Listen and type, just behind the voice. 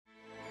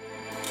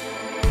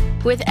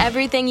With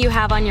everything you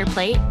have on your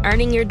plate,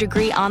 earning your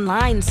degree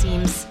online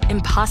seems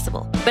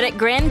impossible. But at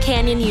Grand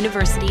Canyon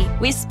University,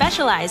 we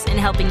specialize in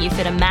helping you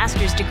fit a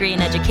master's degree in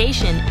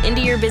education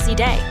into your busy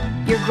day.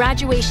 Your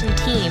graduation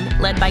team,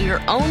 led by your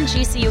own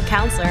GCU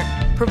counselor,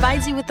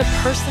 provides you with the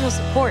personal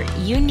support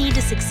you need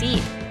to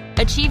succeed.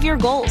 Achieve your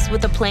goals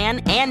with a plan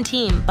and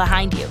team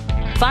behind you.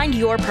 Find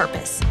your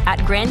purpose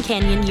at Grand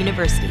Canyon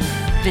University.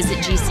 Visit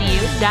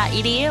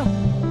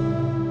gcu.edu.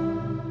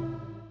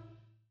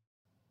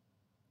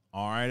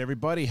 All right,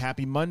 everybody,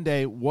 happy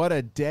Monday. What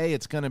a day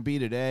it's going to be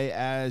today.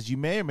 As you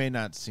may or may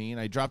not seen,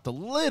 I dropped a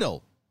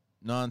little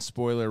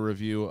non-spoiler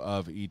review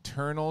of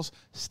Eternals.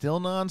 Still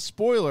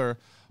non-spoiler,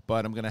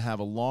 but I'm going to have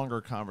a longer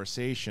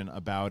conversation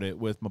about it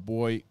with my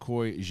boy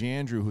Coy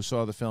Jandreau, who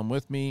saw the film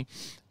with me,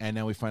 and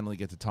now we finally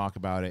get to talk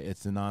about it.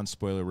 It's the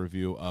non-spoiler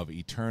review of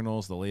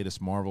Eternals, the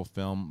latest Marvel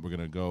film. We're going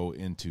to go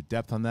into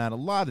depth on that. A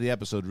lot of the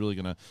episode really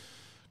going to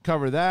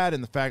cover that,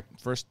 and the fact,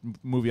 first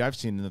movie I've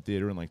seen in the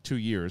theater in like 2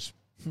 years.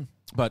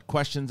 But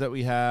questions that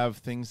we have,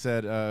 things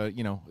that,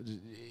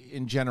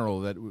 in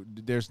general, that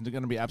there's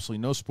going to be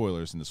absolutely no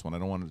spoilers in this one. I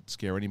don't want to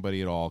scare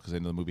anybody at all because I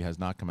know the movie has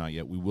not come out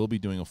yet. We will be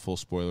doing a full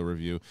spoiler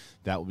review.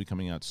 That will be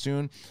coming out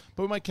soon.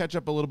 But we might catch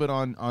up a little bit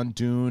on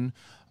Dune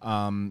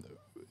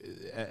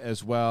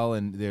as well.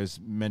 And there's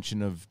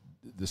mention of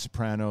The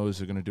Sopranos.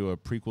 They're going to do a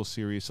prequel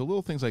series. So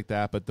little things like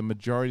that. But the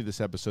majority of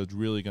this episode is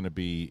really going to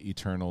be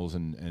Eternals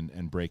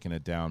and breaking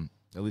it down.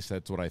 At least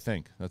that's what I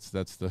think. That's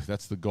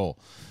the goal.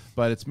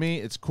 But it's me,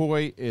 it's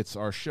Coy, it's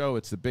our show,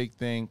 it's the big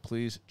thing.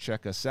 Please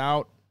check us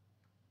out.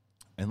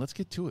 And let's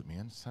get to it,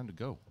 man. It's time to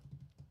go.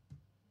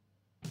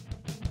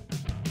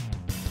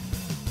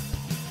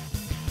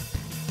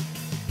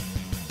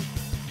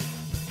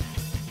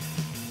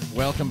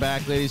 Welcome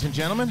back, ladies and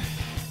gentlemen.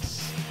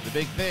 It's the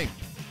big thing.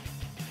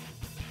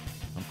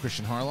 I'm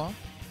Christian Harloff.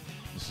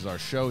 This is our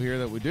show here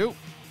that we do.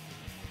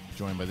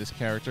 Joined by this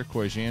character,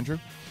 Coy Jandreau.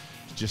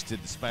 Just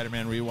did the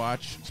Spider-Man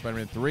rewatch.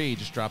 Spider-Man 3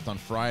 just dropped on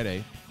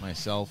Friday.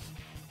 Myself,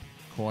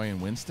 Coy, and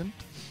Winston.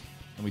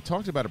 And we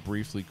talked about it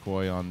briefly,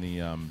 Coy, on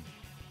the on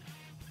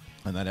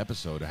that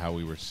episode, how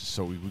we were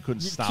we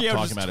couldn't stop talking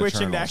about Eternals.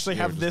 Twitching to actually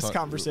have this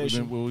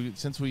conversation.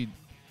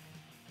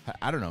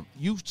 I don't know.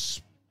 You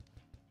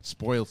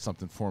spoiled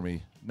something for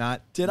me.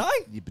 Did I?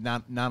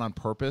 Not on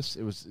purpose.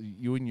 It was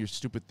you and your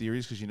stupid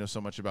theories because you know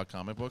so much about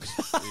comic books.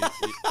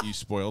 You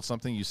spoiled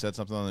something. You said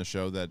something on the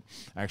show that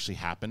actually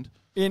happened.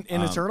 In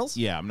Eternals?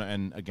 Yeah.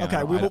 And again,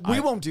 okay, we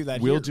won't do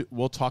that here.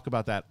 We'll talk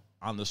about that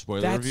on the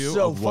spoiler review. That's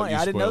so funny.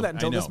 I didn't know that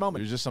until this moment.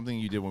 It was just something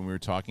you did when we were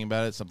talking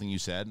about it, something you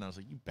said, and I was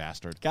like, you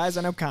bastard. Guys,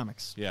 I know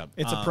comics. Yeah.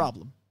 It's a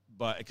problem.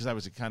 But because I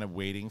was kind of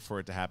waiting for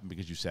it to happen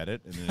because you said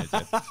it, and then it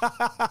did.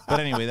 But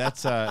anyway,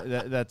 that's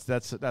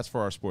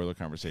for our spoiler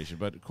conversation.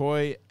 But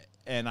Coy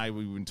and I,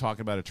 we've been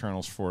talking about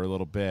Eternals for a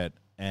little bit,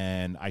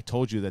 and I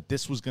told you that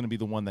this was going to be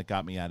the one that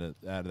got me out of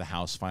the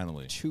house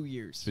finally. 2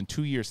 years. It's been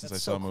 2 years since I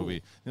saw a movie.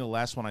 You know, the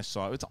last one I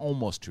saw, it's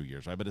almost 2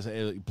 years, right? But it's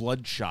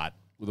Bloodshot,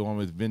 the one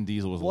with Vin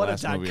Diesel, was the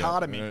last movie. What a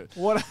dichotomy.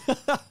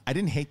 I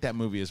didn't hate that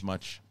movie as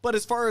much. But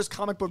as far as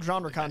comic book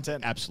genre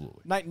content,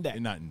 absolutely. Night and day.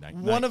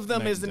 One of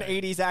them is an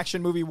 80s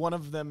action movie. One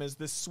of them is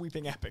this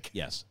sweeping epic.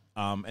 Yes.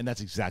 And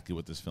that's exactly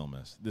what this film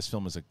is. This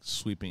film is a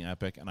sweeping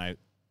epic, and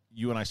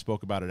you and I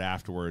spoke about it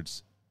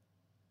afterwards.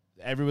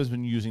 Everyone's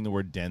been using the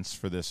word dense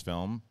for this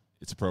film.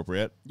 It's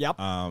appropriate. Yep.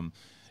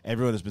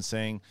 Everyone has been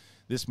saying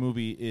this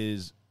movie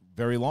is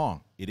very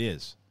long. It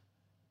is.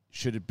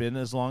 Should it have been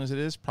as long as it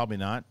is? Probably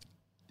not.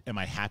 Am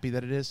I happy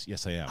that it is?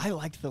 Yes, I am. I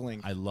liked the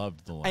length. I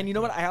loved the length. And you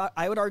know what?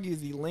 I would argue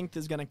the length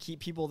is going to keep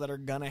people that are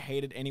going to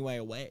hate it anyway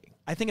away.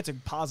 I think it's a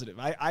positive.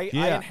 I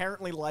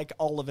inherently like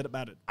all of it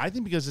about it. I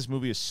think because this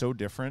movie is so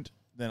different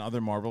than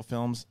other Marvel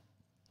films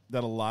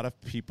that a lot of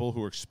people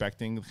who are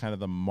expecting kind of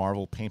the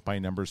Marvel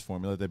paint-by-numbers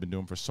formula they've been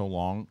doing for so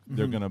long,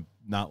 they're going to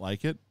not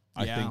like it.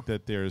 I think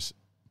that this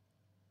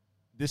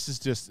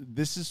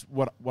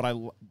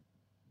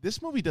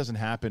movie doesn't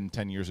happen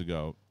 10 years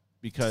ago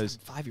because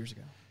 5 years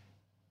ago.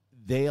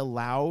 They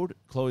allowed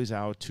Chloe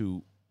Zhao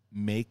to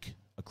make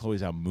a Chloe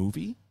Zhao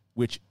movie,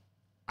 which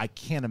I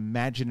can't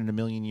imagine in a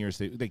million years.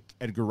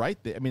 Edgar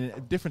Wright,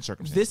 different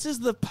circumstances. This is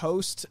the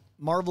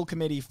post-Marvel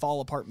Committee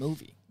fall apart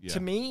movie. Yeah. To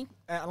me,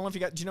 I don't know if do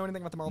you know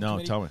anything about the Marvel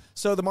Committee? No, tell me.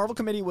 So the Marvel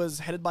Committee was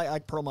headed by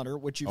Ike Perlmutter,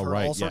 which you've heard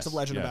all sorts of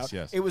legend about.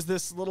 Yes. It was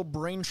this little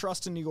brain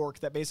trust in New York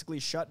that basically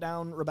shut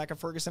down Rebecca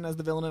Ferguson as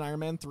the villain in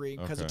Iron Man 3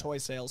 because of toy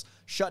sales,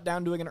 shut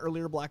down doing an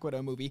earlier Black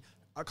Widow movie,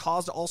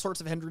 caused all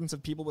sorts of hindrance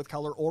of people with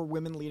color or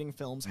women leading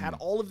films, had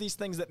all of these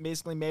things that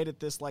basically made it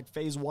this like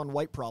phase one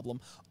white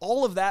problem.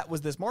 All of that was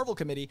this Marvel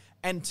Committee.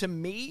 And to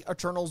me,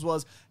 Eternals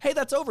was, hey,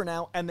 that's over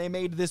now. And they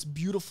made this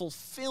beautiful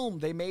film.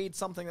 They made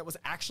something that was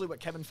actually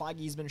what Kevin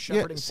Feige's been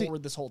shepherding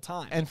forward this whole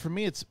time. And for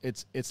me,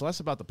 it's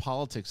less about the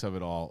politics of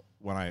it all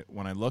when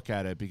I look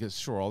at it, because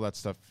sure, all that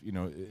stuff,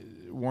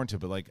 warranted,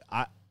 but like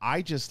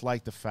I just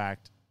like the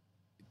fact,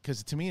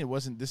 because to me it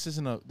wasn't,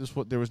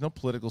 there was no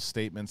political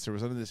statements, there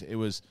was none of this. It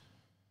was,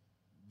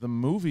 the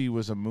movie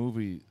was a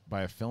movie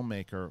by a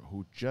filmmaker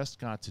who just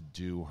got to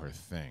do her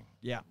thing.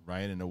 Yeah.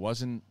 Right? And it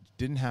wasn't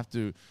didn't have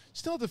to,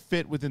 still have to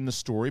fit within the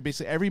story.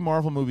 Basically, every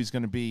Marvel movie is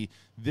going to be,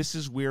 this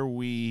is where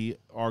we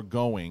are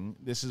going.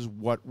 This is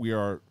what we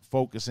are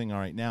focusing on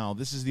right now.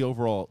 This is the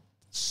overall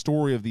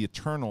story of the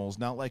Eternals,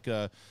 not like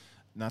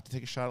not to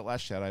take a shot at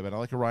Last Jedi, but not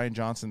like a Rian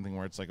Johnson thing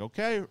where it's like,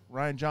 okay,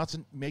 Rian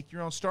Johnson, make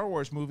your own Star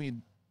Wars movie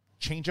and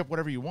change up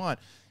whatever you want.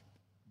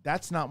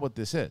 That's not what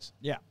this is.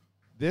 Yeah.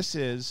 This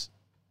is,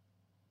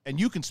 and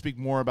you can speak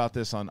more about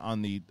this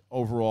on the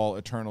overall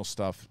Eternal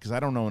stuff because I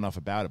don't know enough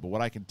about it. But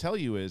what I can tell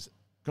you is,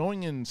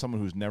 going in,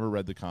 someone who's never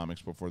read the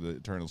comics before, the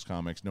Eternals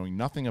comics, knowing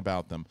nothing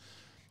about them,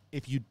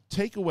 if you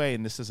take away,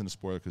 and this isn't a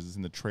spoiler because it's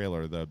in the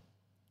trailer, the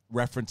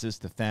references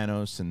to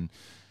Thanos and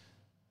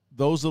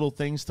those little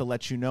things to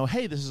let you know,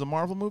 hey, this is a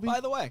Marvel movie. By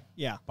the way,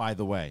 yeah. By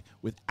the way,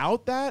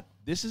 without that,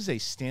 this is a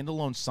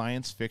standalone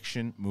science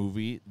fiction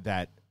movie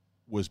that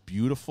was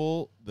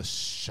beautiful. The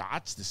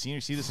shots, the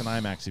scenery, see this in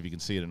IMAX if you can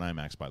see it in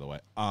IMAX, by the way.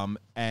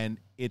 And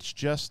it's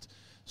just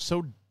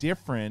so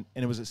different.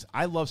 And it was,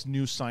 I love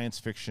new science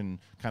fiction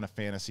kind of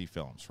fantasy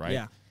films, right?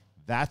 Yeah.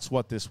 That's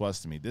what this was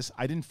to me. This,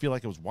 I didn't feel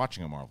like I was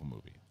watching a Marvel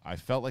movie. I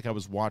felt like I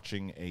was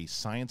watching a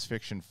science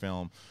fiction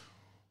film.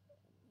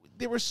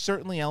 There were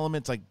certainly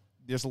elements, like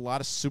there's a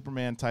lot of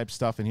Superman type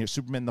stuff in here.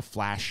 Superman, the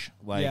Flash,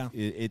 like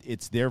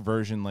it's their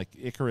version. Like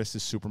Icarus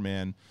is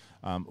Superman.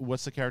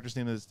 What's the character's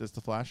name that's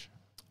the Flash?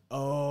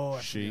 Oh,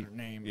 I forget her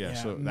name. Yeah,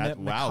 so that,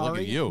 wow, look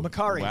at you.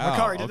 Makari. Wow.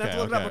 Makari. Didn't have to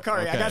look it up,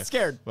 Makari. I got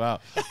scared. Wow.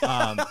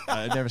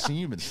 I've never seen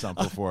you been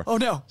stumped before. Oh,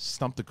 no.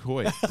 Stumped a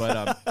koi.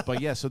 But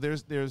yeah, so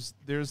there's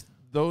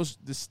those,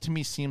 this to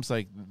me seems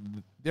like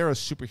there are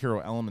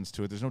superhero elements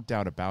to it. There's no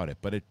doubt about it.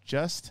 But it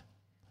just,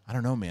 I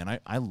don't know, man.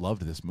 I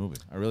loved this movie.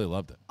 I really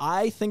loved it.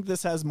 I think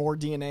this has more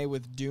DNA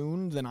with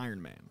Dune than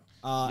Iron Man.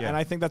 And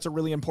I think that's a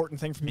really important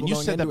thing for people going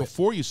into it. And you said that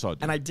before you saw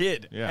Dune. And I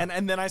did. Yeah.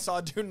 And then I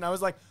saw Dune, and I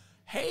was like,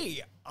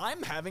 hey,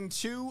 I'm having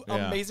two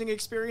amazing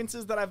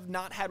experiences that I've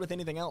not had with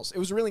anything else. It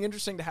was really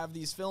interesting to have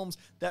these films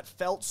that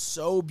felt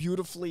so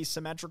beautifully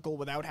symmetrical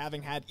without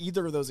having had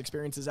either of those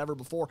experiences ever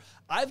before.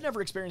 I've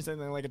never experienced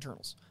anything like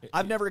Eternals.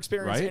 I've never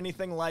experienced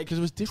anything like, because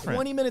it was different.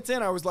 20 minutes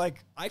in, I was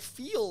like, I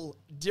feel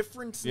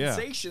different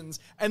sensations.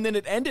 And then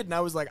it ended, and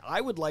I was like, I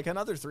would like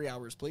another 3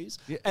 hours, please.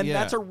 And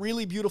that's a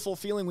really beautiful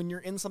feeling when you're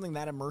in something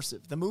that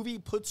immersive. The movie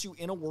puts you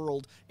in a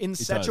world in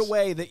such a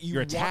way that you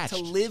want to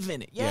live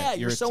in it. Yeah,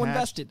 you're so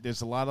invested.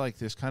 There's a lot of like,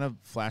 there's kind of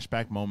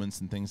flashback moments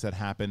and things that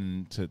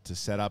happen to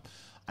set up.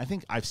 I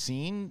think I've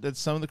seen that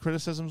some of the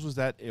criticisms was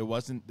that it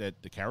wasn't,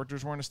 that the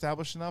characters weren't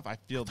established enough. I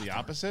feel the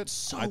opposite.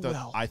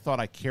 I thought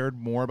I cared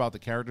more about the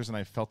characters than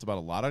I felt about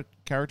a lot of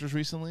characters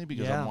recently,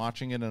 because I'm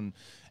watching it, and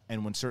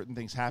when certain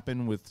things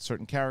happen with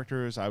certain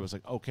characters, I was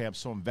like, okay, I'm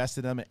so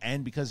invested in them.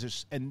 And because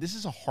this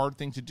is a hard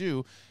thing to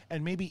do,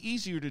 and maybe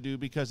easier to do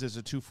because there's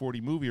a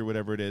 240 movie or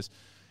whatever it is.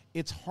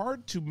 It's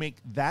hard to make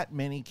that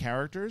many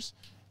characters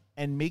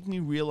and make me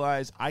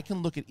realize I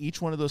can look at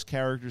each one of those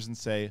characters and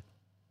say,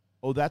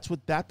 oh, that's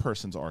what that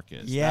person's arc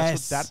is.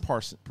 Yes. That's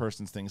what that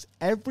person's things.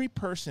 Every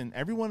person,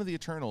 every one of the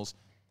Eternals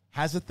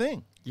has a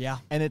thing. Yeah.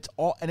 And it's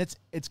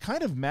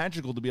kind of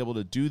magical to be able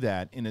to do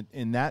that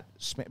in that,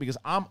 because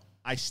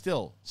I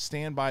still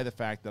stand by the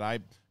fact that I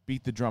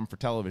beat the drum for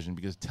television,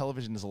 because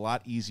television is a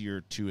lot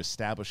easier to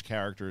establish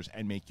characters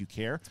and make you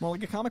care. It's more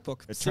like a comic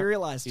book.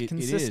 Serialized,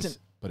 consistent. It is,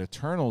 but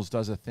Eternals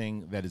does a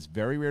thing that is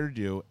very rare to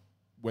do.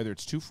 Whether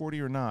it's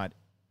 240 or not,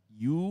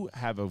 you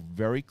have a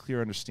very clear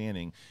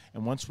understanding.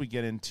 And once we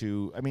get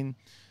into, I mean,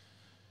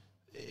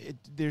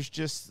 there's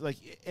just like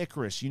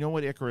Icarus. You know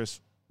what Icarus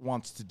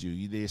wants to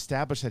do. They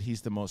establish that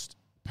he's the most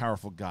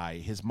powerful guy.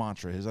 His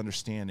mantra, his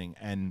understanding,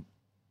 and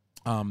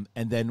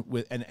then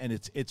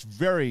it's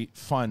very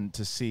fun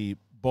to see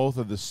both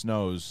of the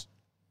Snows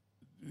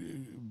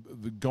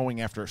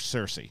going after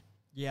Cersei.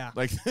 Yeah.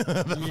 Like,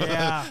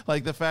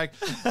 like the fact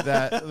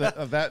that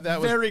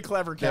was very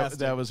clever casting.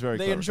 That was very.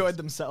 They enjoyed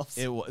themselves.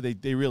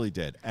 They really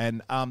did.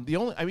 And there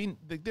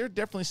are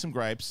definitely some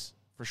gripes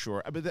for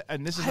sure. I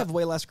have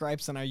way less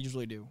gripes than I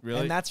usually do.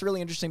 Really? And that's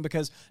really interesting,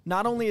 because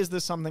not only is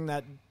this something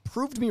that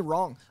proved me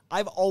wrong,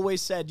 I've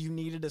always said you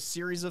needed a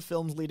series of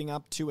films leading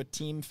up to a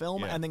team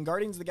film, and then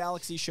Guardians of the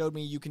Galaxy showed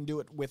me you can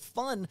do it with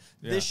fun.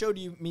 This showed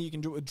me you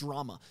can do it with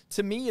drama.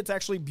 To me, it's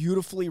actually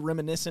beautifully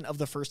reminiscent of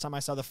the first time I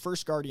saw the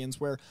first Guardians,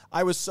 where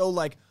I was so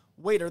like,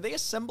 wait, are they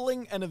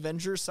assembling an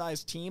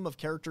Avengers-sized team of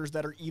characters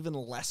that are even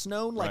less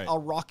known? Like a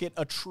Rocket,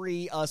 a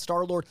Tree, a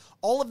Star-Lord.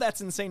 All of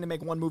that's insane to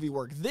make one movie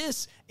work.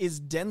 This is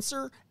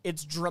denser,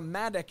 it's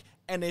dramatic,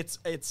 and it's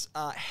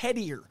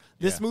headier.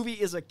 This movie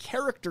is a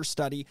character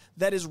study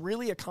that is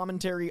really a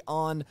commentary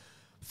on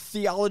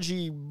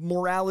theology,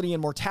 morality,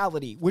 and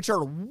mortality, which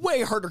are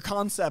way harder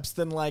concepts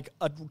than like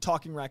a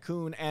talking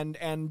raccoon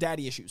and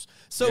daddy issues.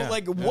 So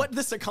what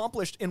this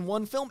accomplished in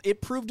one film, it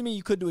proved to me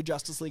you could do a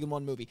Justice League in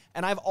one movie,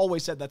 and I've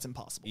always said that's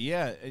impossible.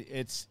 Yeah,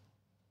 it's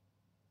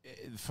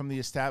from the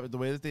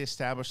way that they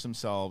establish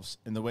themselves,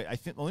 and the way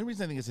the only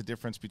reason I think it's a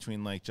difference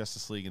between like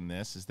Justice League and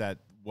this is that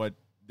what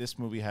this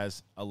movie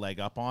has a leg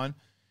up on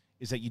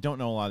is that you don't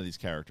know a lot of these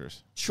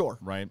characters. Sure.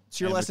 Right?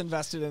 So you're less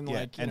invested in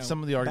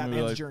some of the argument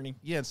Batman's journey.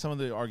 Yeah, and some of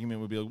the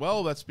argument would be like,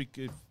 well, that's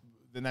because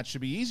then that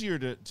should be easier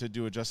to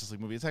do a Justice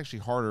League movie. It's actually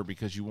harder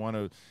because you want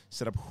to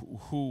set up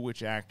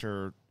which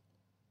actor,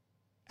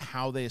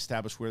 how they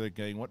establish where they're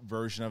getting, what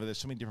version of it. There's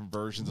so many different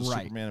versions of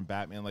Superman and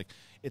Batman. Like,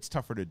 it's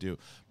tougher to do.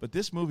 But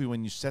this movie,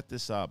 when you set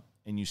this up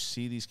and you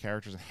see these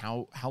characters and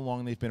how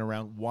long they've been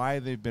around, why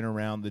they've been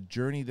around, the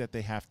journey that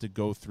they have to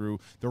go through,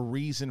 the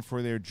reason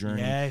for their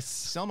journey. Yes.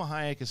 Selma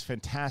Hayek is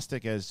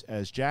fantastic as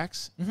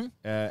Jax.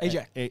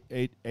 Ajax.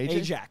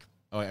 Ajax.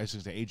 Oh, I was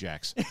going to say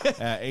Ajax.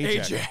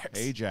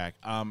 Ajax.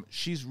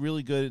 She's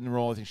really good in the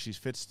role. I think she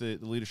fits the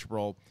leadership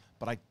role.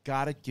 But I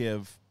got to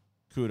give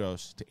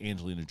kudos to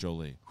Angelina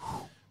Jolie.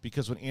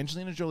 Because when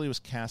Angelina Jolie was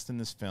cast in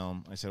this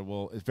film, I said,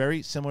 well, it's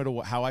very similar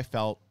to how I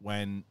felt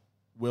when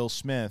Will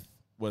Smith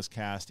was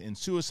cast in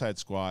Suicide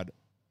Squad.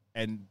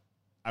 And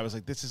I was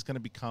like, this is going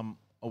to become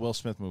a Will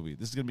Smith movie.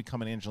 This is going to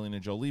become an Angelina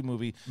Jolie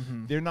movie.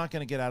 They're not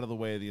going to get out of the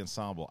way of the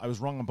ensemble. I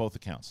was wrong on both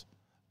accounts.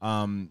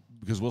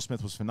 Because Will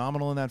Smith was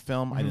phenomenal in that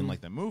film. I didn't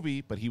like that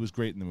movie, but he was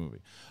great in the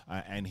movie,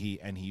 and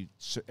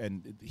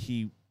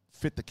he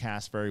fit the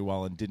cast very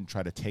well and didn't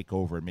try to take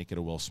over and make it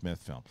a Will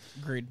Smith film.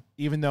 Agreed.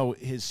 Even though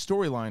his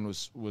storyline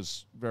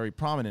was very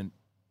prominent,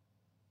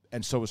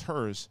 and so was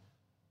hers,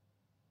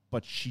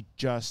 but she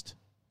just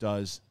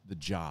does the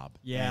job.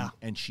 Yeah.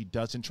 And she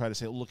doesn't try to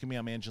say, look at me,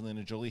 I'm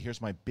Angelina Jolie. Here's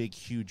my big,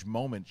 huge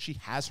moment. She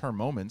has her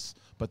moments,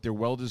 but they're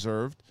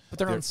well-deserved. But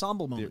they're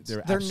ensemble moments.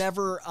 They're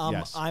never,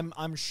 yes. I'm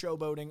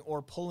showboating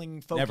or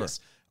pulling focus.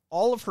 Never.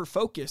 All of her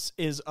focus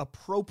is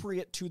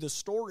appropriate to the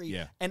story.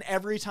 Yeah. And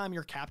every time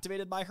you're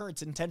captivated by her,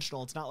 it's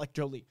intentional. It's not like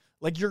Jolie.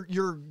 Like,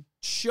 you're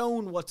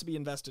shown what to be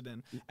invested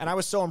in. And I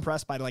was so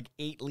impressed by, like,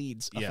 8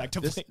 leads,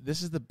 effectively.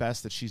 This is the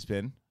best that she's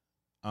been.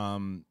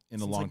 In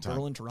a long time.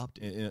 Girl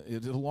Interrupted.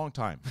 In a long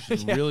time.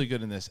 She's been really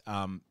good in this.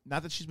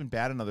 Not that she's been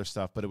bad in other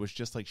stuff, but it was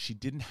just like she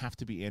didn't have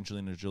to be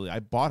Angelina Jolie. I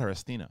bought her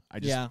as Athena.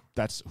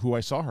 That's who I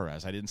saw her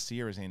as. I didn't see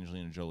her as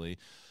Angelina Jolie.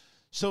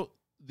 So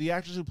the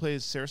actress who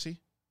plays Cersei.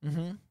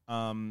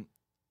 Let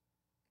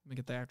me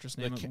get the actress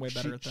name. I'm way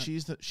better at that.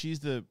 She's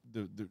the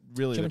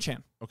really Gemma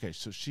Chan. Okay,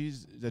 so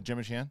she's the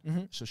Gemma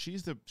Chan. So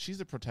she's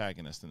the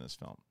protagonist in this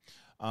film.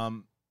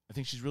 I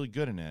think she's really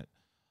good in it.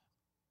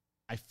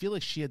 I feel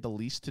like she had the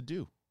least to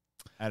do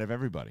out of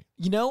everybody.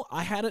 You know,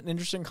 I had an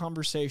interesting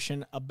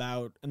conversation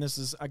about, and this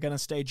is going to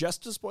stay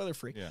just as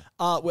spoiler-free,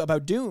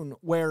 about Dune,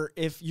 where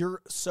if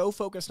you're so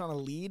focused on a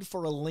lead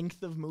for a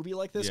length of movie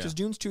like this, because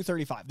Dune's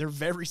 235, they're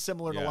very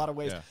similar in a lot of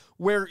ways,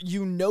 where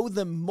you know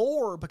them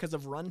more because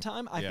of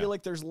runtime. I feel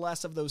like there's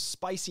less of those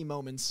spicy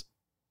moments,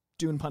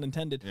 Dune pun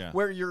intended,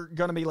 where you're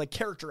going to be like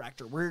character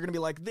actor, where you're going to be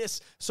like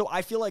this. So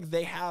I feel like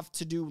they have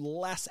to do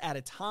less at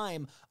a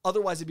time.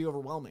 Otherwise, it'd be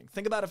overwhelming.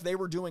 Think about if they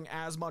were doing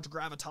as much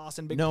gravitas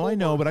and big. No, I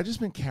know, but I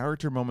just meant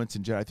character moments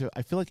in general.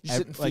 I feel like you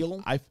didn't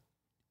feel them?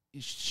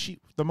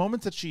 The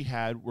moments that she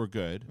had were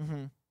good,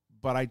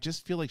 but I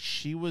just feel like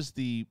she was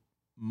the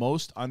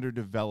most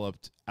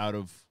underdeveloped out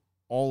of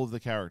all of the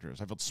characters.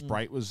 I felt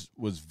Sprite was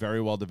very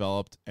well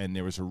developed, and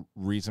there was a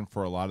reason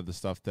for a lot of the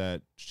stuff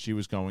that she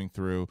was going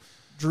through.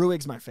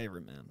 Druig's my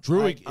favorite, man.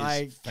 Druig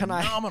is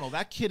phenomenal.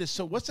 That kid is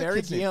so. What's that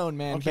kid's name? Barry Keoghan,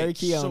 man. Barry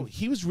Keoghan. So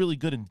he was really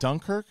good in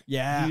Dunkirk.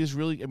 Yeah, he is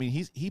really. I mean,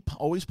 he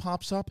always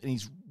pops up, and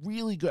he's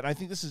really good. I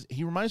think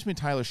he reminds me of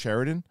Tyler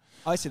Sheridan.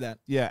 I see that.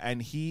 Yeah,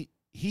 and he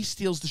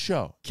steals the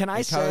show. Can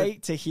I say,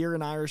 to hear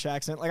an Irish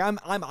accent, like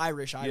I'm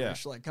Irish,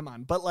 like come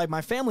on, but like my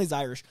family's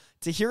Irish.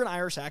 To hear an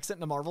Irish accent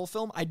in a Marvel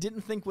film, I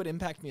didn't think would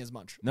impact me as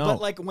much. No, but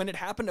like when it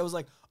happened, I was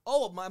like,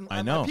 oh, my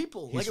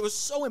people. Like it was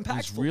so impactful.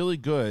 He's really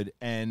good,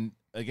 and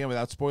again,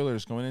 without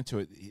spoilers going into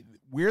it,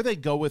 where they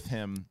go with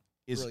him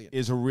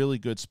is a really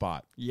good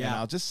spot. Yeah, and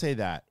I'll just say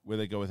that where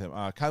they go with him,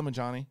 Kyle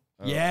Manjani.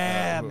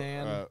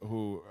 Man.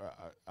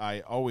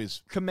 I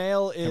always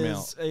Kumail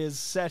is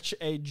such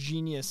a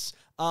genius.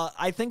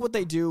 I think what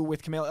they do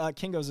with Kumail,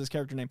 Kingo's his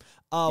character name.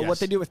 What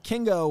they do with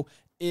Kingo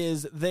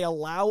is they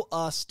allow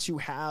us to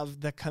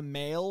have the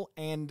Kumail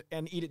and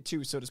eat it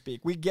too, so to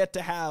speak. We get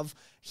to have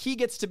he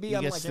gets to be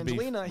unlike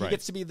Angelina. He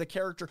gets to be the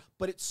character,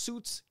 but it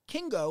suits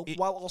Kingo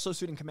while also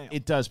suiting Kumail.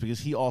 It does because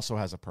he also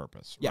has a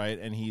purpose, right?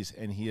 And he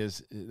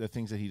is the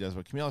things that he does.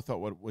 But Kumail, I thought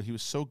what he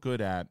was so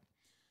good at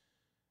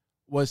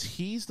was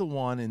he's the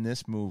one in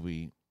this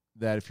movie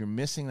that if you're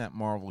missing that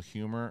Marvel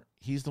humor,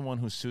 he's the one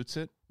who suits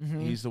it.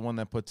 He's the one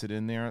that puts it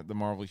in there, the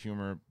Marvel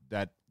humor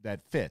that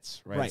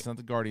fits, right? It's not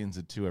the Guardians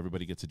of 2,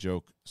 everybody gets a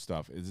joke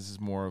stuff. This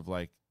is more of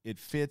like, it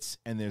fits,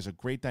 and there's a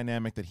great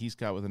dynamic that he's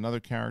got with another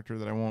character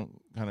that I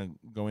won't kind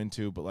of go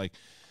into, but like,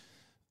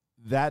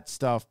 that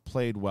stuff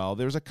played well.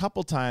 There was a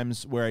couple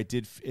times where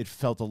it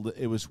felt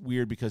it was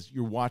weird because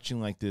you're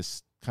watching like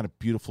this kind of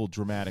beautiful,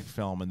 dramatic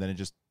film, and then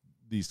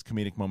these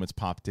comedic moments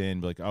popped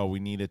in, like, oh, we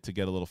need it to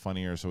get a little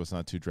funnier so it's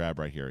not too drab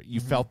right here. You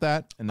felt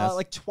that? And that's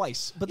like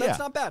twice, but that's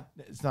not bad.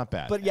 It's not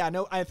bad. But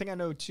I think I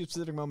know 2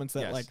 specific moments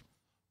that like.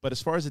 But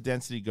as far as the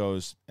density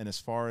goes, and as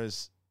far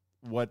as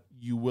what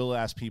you will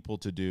ask people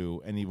to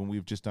do, and even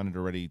we've just done it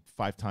already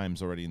 5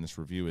 times already in this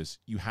review, is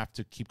you have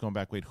to keep going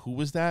back. Wait, who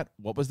was that?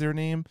 What was their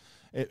name?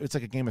 It's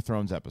like a Game of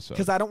Thrones episode.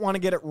 Because I don't want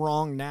to get it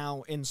wrong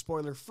now in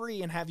spoiler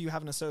free and have you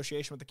have an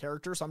association with the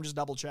character. So I'm just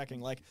double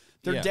checking. Like,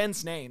 they're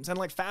dense names. And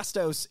like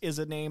Phastos is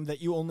a name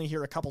that you only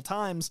hear a couple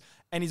times,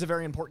 and he's a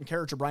very important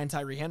character, Brian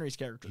Tyree Henry's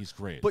character. He's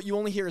great. But you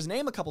only hear his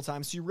name a couple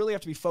times, so you really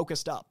have to be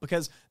focused up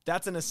because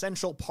that's an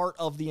essential part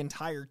of the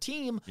entire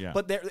team. Yeah.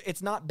 But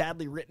it's not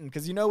badly written.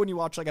 Because you know when you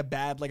watch like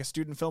a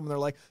student film and they're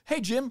like, hey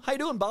Jim, how you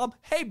doing, Bob?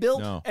 Hey Bill.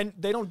 No. And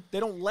they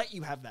don't let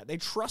you have that. They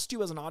trust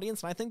you as an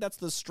audience, and I think that's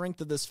the strength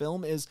of this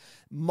film is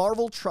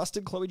Marvel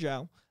trusted Chloe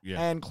Zhao,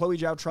 and Chloe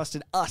Zhao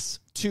trusted us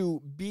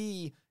to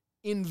be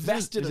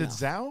invested. Is it enough.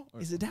 Zhao?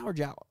 Is it Zhao or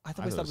Zhao? I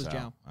thought it was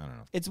Zhao. I don't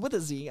know. It's with a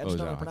Z. I just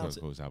don't know how to pronounce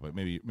it. Zhao, but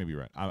maybe you're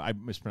right. I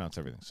mispronounce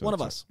everything. So One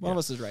of us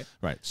is right.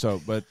 Right.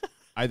 So, but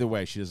either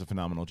way, she does a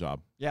phenomenal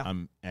job. Yeah.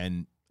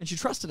 And she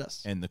trusted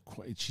us. And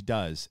she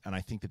does, and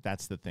I think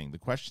that's the thing. The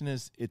question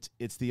is,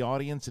 it's the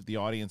audience. If the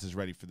audience is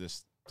ready for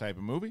this type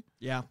of movie,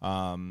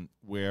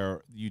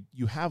 where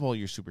you have all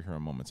your superhero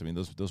moments. I mean,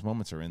 those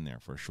moments are in there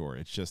for sure.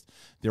 It's just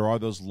there are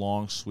those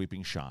long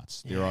sweeping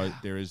shots.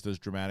 There is those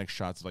dramatic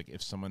shots, like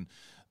if someone,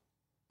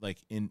 like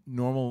in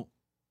normal,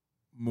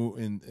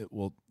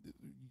 the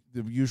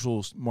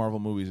usual Marvel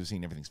movies we've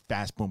seen, everything's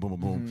fast, boom, boom, boom,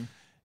 boom.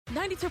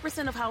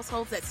 92% of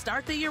households that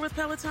start the year with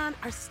Peloton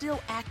are still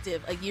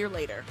active a year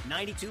later.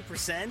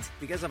 92%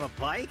 because of a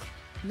bike?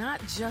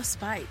 Not just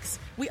bikes.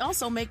 We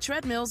also make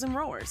treadmills and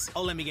rowers.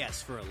 Oh, let me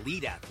guess, for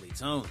elite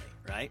athletes only,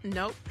 right?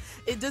 Nope.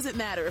 It doesn't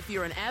matter if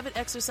you're an avid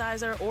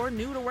exerciser or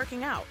new to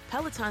working out.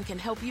 Peloton can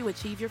help you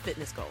achieve your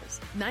fitness goals.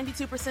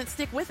 92%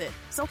 stick with it.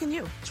 So can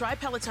you. Try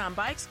Peloton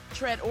bikes,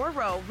 tread or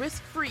row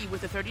risk-free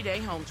with a 30-day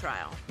home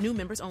trial. New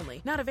members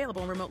only. Not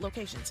available in remote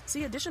locations.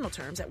 See additional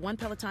terms at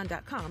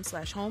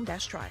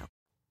onepeloton.com/home-trial.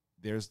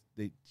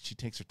 She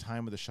takes her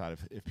time with the shot.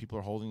 If people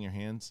are holding your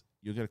hands,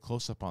 you'll get a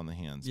close up on the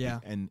hands. Yeah.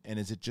 And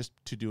is it just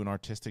to do an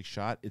artistic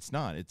shot? It's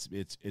not.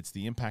 It's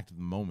the impact of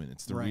the moment.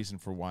 It's the reason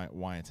for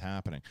why it's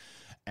happening.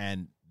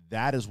 And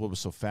that is what was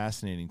so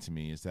fascinating to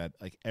me, is that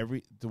like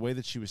the way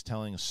that she was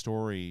telling a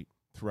story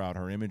throughout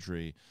her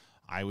imagery,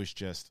 I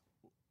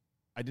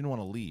didn't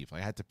want to leave. I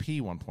had to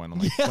pee one point. I'm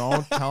like,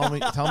 don't tell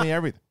me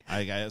everything.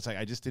 It's like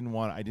I didn't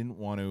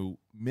want to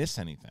miss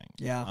anything.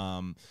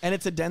 Yeah. And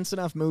it's a dense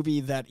enough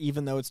movie that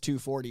even though it's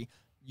 240,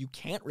 you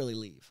can't really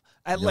leave.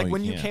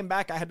 When you came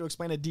back, I had to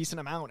explain a decent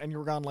amount, and you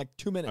were gone like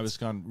 2 minutes. I was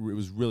gone. It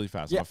was really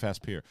fast. I'm a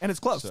fast peer, and it's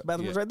close. The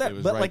bathroom was right there.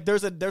 But like,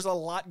 there's a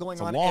lot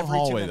going on every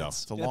 2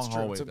 minutes. It's a long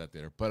hallway at that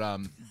theater.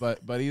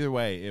 But either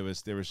way,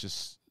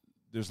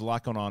 there's a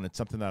lot going on. It's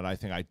something that I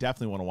think I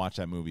definitely want to watch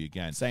that movie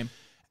again. Same.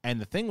 And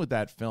the thing with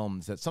that film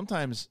is that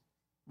sometimes,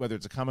 whether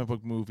it's a comic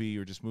book movie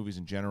or just movies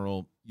in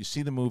general, you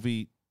see the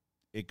movie,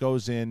 it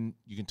goes in,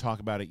 you can talk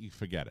about it, you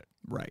forget it.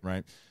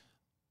 Right.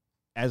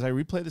 As I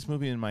replay this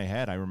movie in my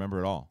head, I remember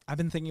it all. I've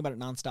been thinking about it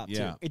nonstop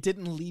too. It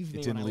didn't leave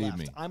me when I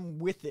left. I'm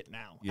with it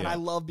now, and I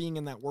love being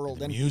in that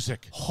world. And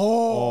music.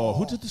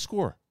 Who did the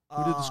score?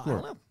 Who did the score?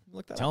 I don't know.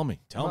 Look that Tell up. me.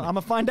 I'm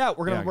gonna find out.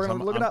 We're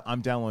gonna look it up.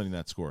 I'm downloading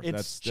that score.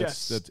 It's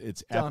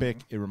it's epic.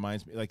 It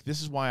reminds me, like,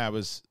 this is why I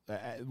was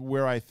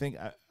where I think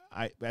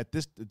at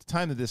the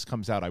time that this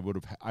comes out, I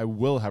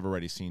will have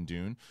already seen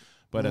Dune,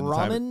 but at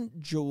Ramin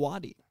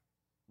Djawadi.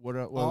 What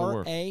are the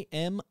words?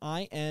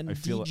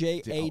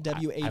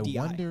 RAMINDJAWADI. I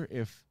wonder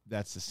if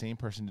that's the same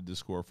person who did the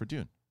score for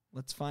Dune.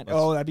 Let's find.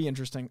 That'd be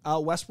interesting.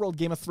 Westworld,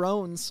 Game of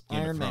Thrones,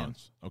 Iron Man.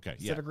 Okay,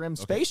 Pacific Rim,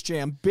 Space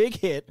Jam, big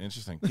hit.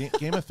 Interesting.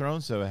 Game of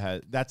Thrones, though,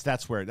 that's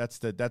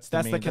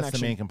the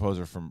main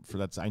composer for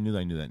that's. I knew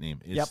that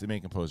name. It's the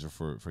main composer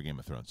for Game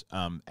of Thrones.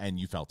 And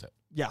you felt it.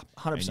 Yeah,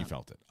 100%. And you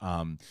felt it.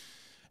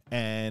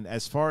 And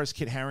as far as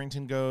Kit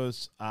Harington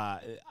goes,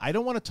 I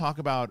don't want to talk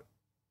about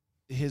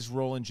his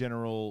role in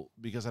general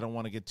because I don't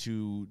want to get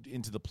too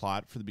into the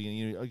plot for the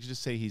beginning. I could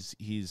just say he's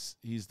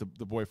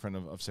the boyfriend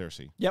of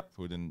Cersei. Yep.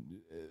 Who then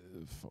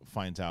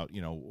finds out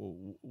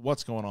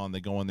what's going on. They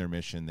go on their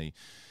mission.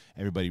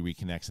 Everybody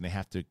reconnects, and they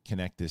have to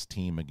connect this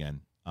team again.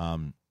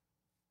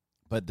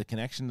 But the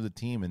connection to the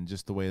team and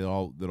just the way that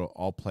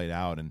all played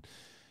out, and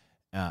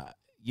I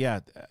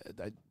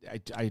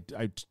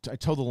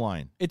toe the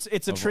line.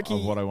 It's a tricky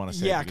of what I want to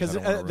say. Yeah, because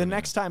the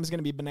next time is going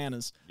to be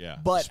bananas. Yeah,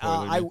 but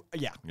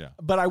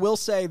But I will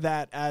say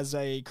that as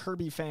a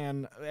Kirby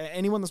fan,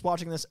 anyone that's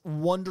watching this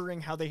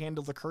wondering how they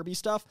handle the Kirby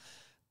stuff,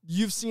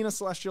 you've seen a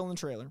Celestial in the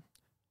trailer.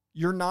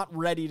 You're not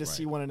ready to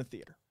see one in a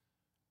theater.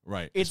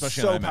 Right. It's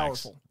especially so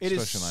powerful. It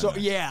is so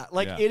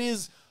it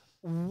is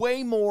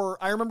way more.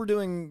 I remember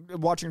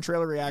watching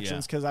trailer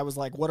reactions because I was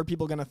like, what are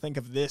people going to think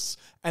of this?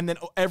 And then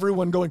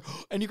everyone going,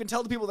 and you can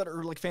tell the people that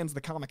are like fans of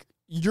the comic,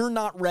 you're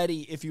not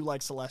ready if you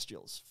like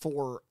Celestials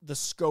for the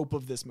scope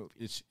of this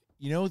movie.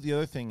 The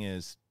other thing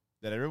is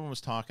that everyone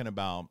was talking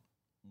about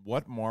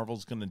what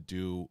Marvel's going to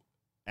do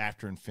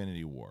after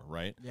Infinity War,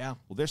 right? Yeah.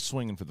 Well, they're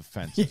swinging for the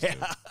fences, dude,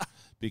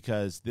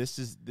 because this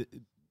is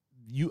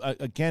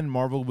again,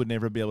 Marvel would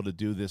never be able to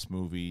do this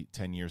movie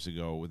 10 years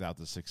ago without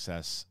the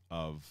success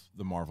of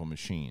the Marvel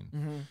machine.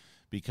 Mm-hmm.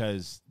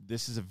 because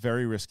this is a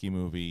very risky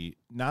movie,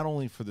 not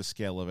only for the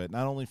scale of it,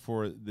 not only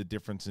for the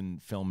difference in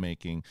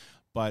filmmaking,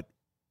 but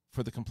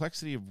for the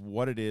complexity of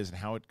what it is and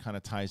how it kind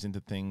of ties into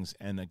things.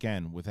 And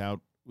again,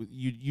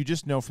 you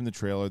just know from the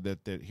trailer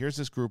that here's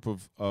this group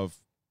of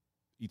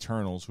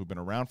Eternals who've been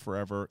around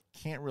forever,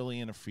 can't really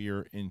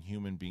interfere in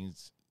human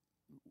beings'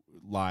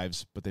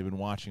 lives, but they've been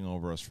watching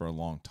over us for a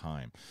long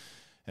time.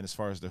 And as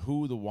far as the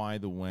who, the why,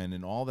 the when,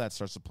 and all that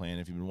starts to play in,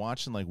 if you've been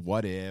watching like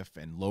What If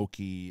and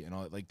Loki and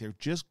all that, like they're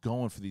just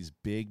going for these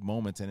big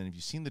moments. And if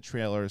you've seen the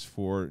trailers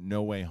for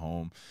No Way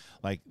Home,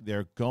 like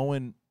they're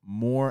going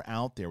more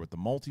out there with the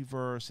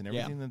multiverse and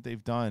everything that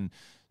they've done.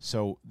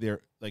 So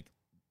they're like,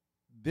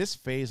 this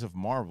phase of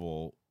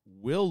Marvel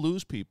will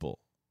lose people.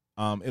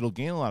 It'll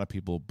gain a lot of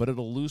people, but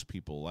it'll lose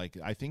people. Like,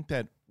 I think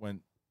that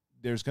when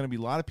there's going to be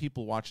a lot of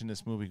people watching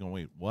this movie going,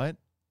 wait, what?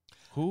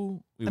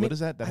 Who? Wait, what is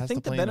that? That I has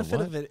think to play the benefit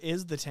into of it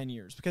is the 10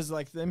 years, because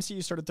like the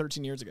MCU started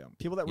 13 years ago.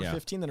 People that were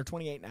 15 that are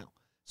 28 now.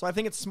 So I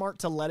think it's smart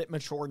to let it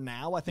mature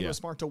now. I think it was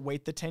smart to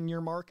wait the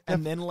 10-year mark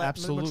and then let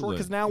it mature,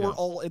 because now we're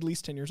all at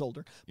least 10 years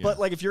older. But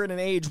like if you're in an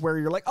age where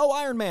you're like, oh,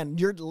 Iron Man,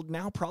 you're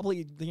now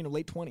probably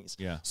late 20s.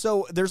 Yeah.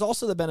 So there's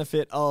also the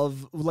benefit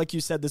of, like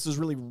you said, this is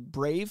really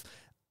brave.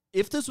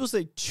 If this was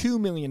a $2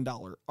 million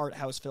art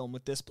house film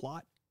with this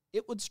plot,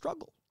 it would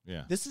struggle.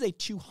 Yeah. This is a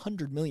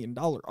 $200 million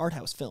art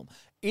house film.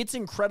 It's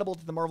incredible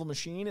that the Marvel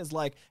machine is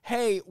like,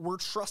 hey, we're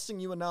trusting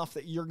you enough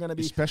that you're going to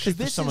be... Especially for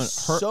this someone... is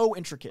so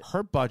intricate.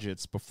 Her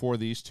budgets before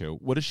these two,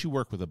 what does she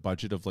work with? A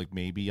budget of like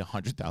maybe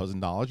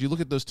 $100,000? You look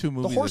at those two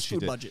movies... The horse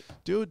food budget.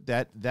 Dude,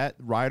 that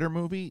Rider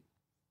movie...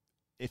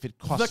 If it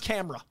costs the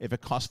camera, if it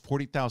costs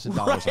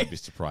 $40,000, I'd be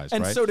surprised.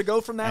 And right? so to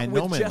go from that and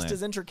with No just Land.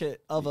 as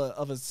intricate of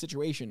a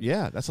situation,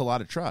 that's a lot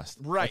of trust.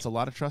 Right, that's a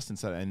lot of trust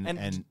inside,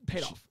 and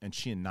paid off. And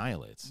she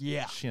annihilates.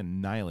 Yeah, she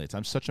annihilates.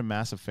 I'm such a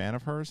massive fan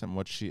of hers and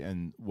what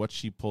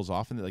she pulls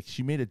off. And like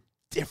she made a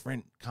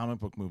different comic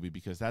book movie,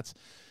 because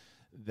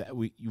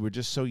you were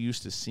just so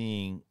used to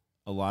seeing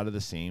a lot of the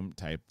same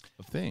type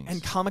of things.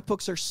 And comic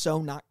books are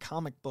so not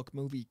comic book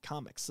movie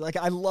comics. Like,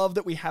 I love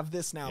that we have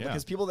this now,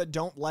 because people that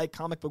don't like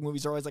comic book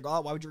movies are always like, oh,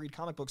 why would you read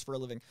comic books for a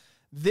living?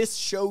 This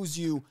shows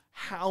you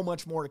how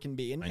much more it can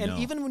be. And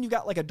even when you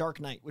got like a Dark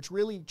Knight, which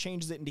really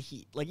changes it into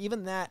Heat, like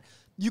even that,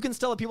 you can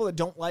still have people that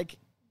don't like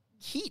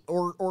Heat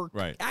or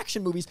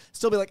action movies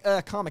still be like,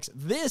 comics.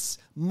 This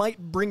might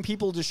bring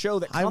people to show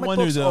that comic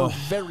books are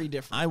very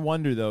different. I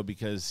wonder, though,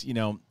 because,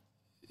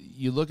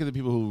 you look at the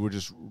people who were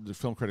just the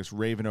film critics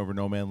raving over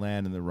No Man's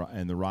Land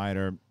and the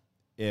Rider.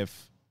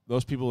 If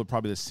those people are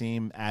probably the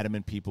same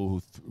adamant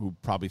people who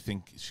probably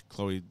think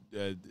Chloe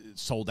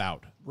sold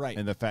out, right?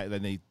 And the fact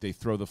that they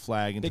throw the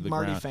flag into the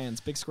ground. Big Marty fans,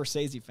 big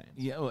Scorsese fans.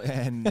 Yeah,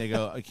 and they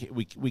go, okay,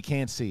 we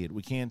can't see it,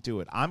 we can't do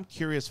it. I'm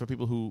curious for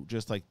people who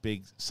just like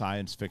big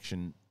science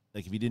fiction.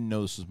 Like, if you didn't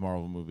know this was a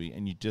Marvel movie,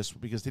 and you just,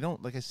 because they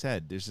don't, like I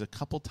said, there's a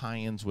couple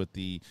tie-ins with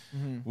the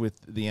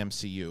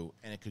MCU,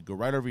 and it could go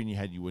right over in your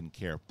head, you wouldn't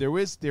care. There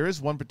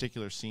is one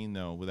particular scene,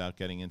 though, without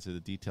getting into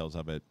the details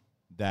of it,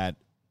 that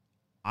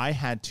I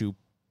had to,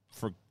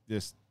 for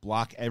this,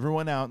 block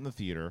everyone out in the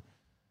theater,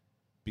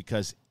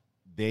 because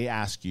they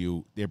ask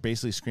you, they're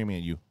basically screaming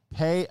at you,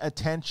 pay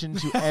attention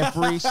to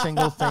every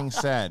single thing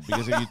said,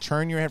 because if you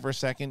turn your head for a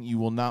second, you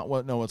will not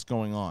know what's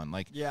going on.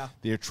 Like,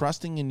 they're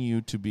trusting in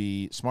you to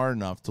be smart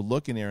enough to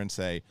look in there and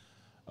say,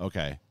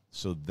 okay,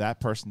 so that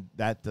person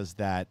that does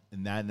that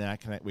and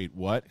that can I wait,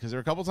 what? Because there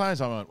are a couple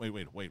times I'm like,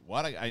 wait,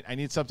 what? I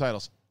need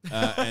subtitles.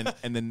 And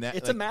then that,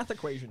 it's like, a math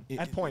equation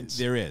at points.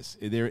 There is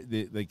it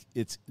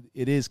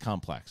is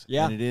complex.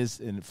 Yeah, and it is,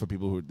 and for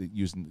people who are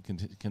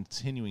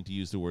continuing to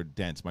use the word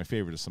dense. My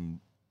favorite is some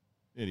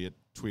idiot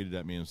tweeted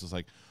at me and was just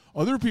like,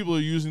 other people are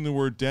using the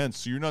word dense,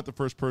 so you're not the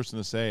first person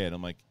to say it.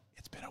 I'm like,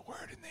 it's been a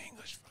word in the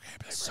English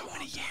vocabulary so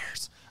many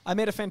years. I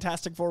made a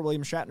Fantastic Four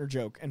William Shatner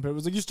joke, and it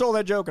was like, you stole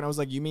that joke, and I was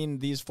like, you mean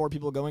these 4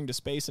 people going to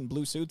space in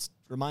blue suits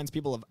reminds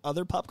people of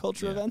other pop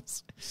culture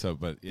events? So,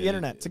 but the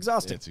internet, it's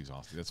exhausting. It's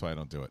exhausting. That's why I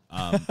don't do it.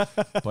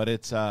 But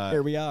it's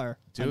here we are,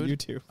 dude, on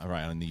YouTube. All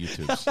right, on the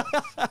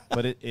YouTubes.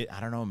 But it I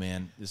don't know,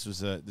 man. This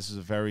was a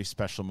very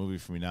special movie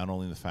for me. Not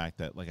only the fact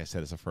that, like I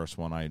said, it's the first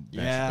one I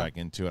ventured back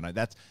into,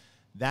 and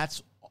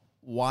that's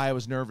why I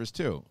was nervous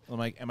too. I'm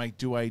like,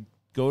 do I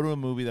go to a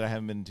movie that I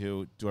haven't been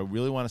to? Do I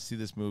really want to see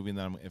this movie? And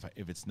then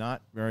if it's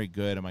not very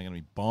good, am I going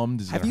to be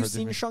bummed? Have you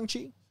seen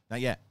Shang-Chi?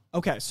 Not yet.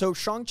 Okay, so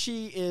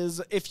Shang-Chi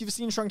is, if you've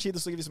seen Shang-Chi,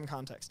 this will give you some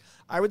context.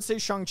 I would say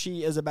Shang-Chi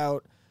is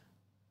about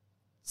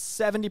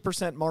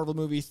 70% Marvel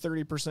movie,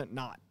 30%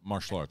 not.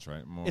 Martial arts,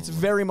 right? It's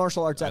very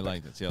martial arts epic. I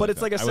like this. Yeah, but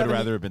it's like a 70, I would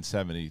rather have been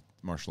 70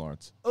 martial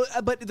arts.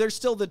 But there's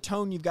still the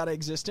tone you've got to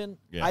exist in.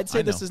 Yeah, I'd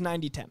say this is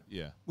 90-10.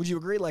 Yeah. Would you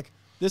agree? Like,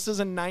 this is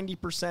a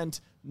 90%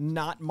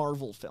 not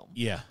Marvel film.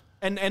 Yeah.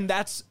 And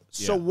that's,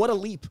 so what a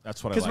leap.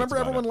 That's what I liked. Because remember,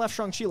 about everyone it. left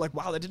Shang-Chi like,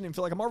 wow, that didn't even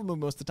feel like a Marvel movie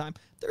most of the time.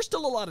 There's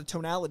still a lot of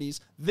tonalities.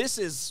 This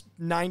is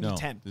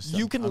 90-10.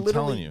 You can I'm literally,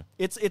 telling you.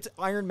 It's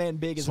Iron Man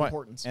big as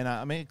importance. And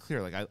I made it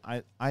clear, like,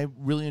 I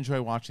really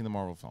enjoy watching the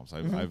Marvel films.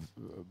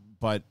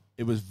 But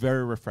it was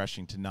very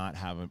refreshing to not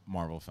have a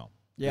Marvel film.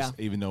 Yeah.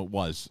 even though it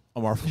was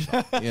a Marvel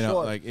film. You know,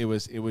 Sure. like it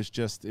was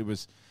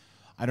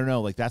I don't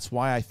know, like that's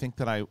why I think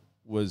that I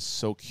was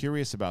so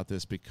curious about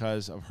this,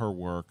 because of her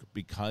work,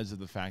 because of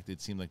the fact that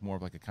it seemed like more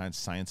of like a kind of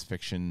science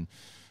fiction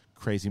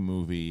crazy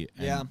movie,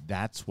 and Yeah.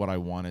 that's what I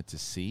wanted to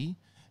see,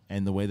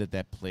 and the way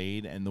that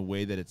played, and the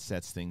way that it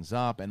sets things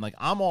up, and like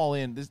I'm all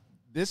in.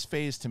 This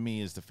phase to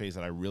me is the phase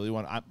that I really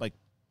want. I like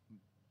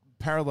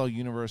parallel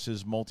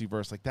universes,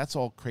 multiverse, like that's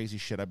all crazy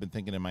shit I've been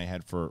thinking in my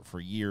head for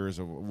years,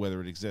 or whether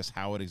it exists,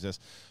 how it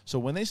exists. So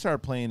when they started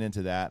playing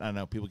into that, I don't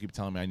know, people keep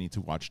telling me I need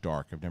to watch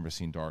Dark. I've never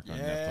seen Dark on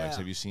Netflix.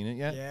 Have you seen it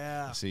yet?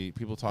 Yeah. See,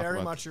 people talk Very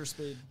about much your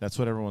speed. that's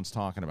what everyone's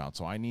talking about.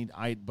 So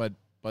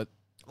but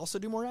Also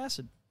do more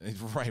acid.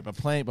 right,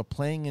 but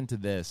playing into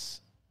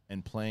this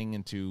and playing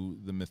into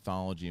the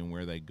mythology and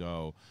where they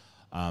go.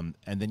 And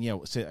then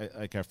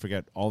I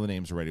forget all the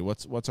names already.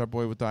 What's our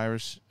boy with the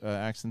Irish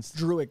accents?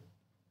 Druid.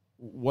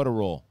 What a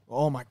role!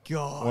 Oh my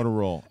god. What a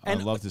role! And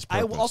I love this.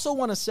 I Purpose. also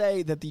want to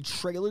say that the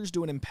trailers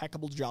do an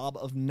impeccable job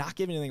of not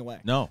giving anything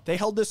away. No. They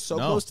held this so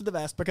No. close to the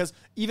vest, because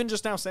even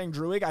just now saying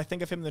Druig, I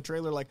think of him in the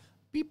trailer like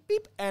beep,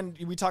 beep. And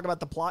we talk about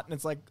the plot, and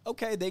it's like,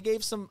 okay, they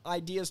gave some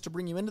ideas to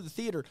bring you into the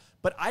theater,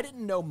 but I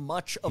didn't know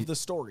much of the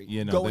story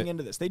going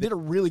into this. They did a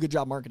really good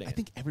job marketing I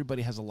think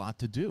everybody has a lot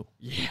to do.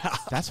 Yeah.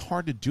 That's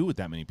hard to do with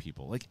that many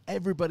people. Like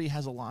everybody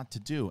has a lot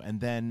to do. And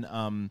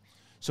then,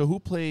 so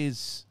who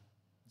plays?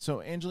 So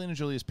Angelina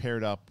Jolie is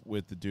paired up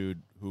with the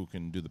dude who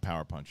can do the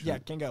power punch. Yeah,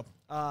 Kingo.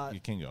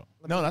 Kingo.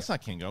 No, that's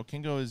not Kingo.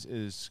 Kingo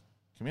is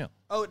Camille.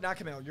 Oh, not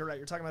Camille. You're right.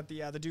 You're talking about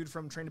the dude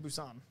from Train to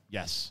Busan.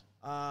 Yes.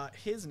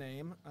 His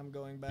name, I'm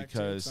going back to,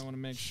 Because so I want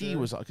to make he sure.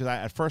 was, because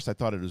at first I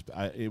thought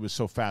it was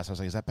so fast. I was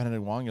like, is that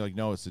Benedict Wong? You're like,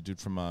 no, it's the dude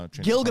from Train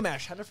to Busan.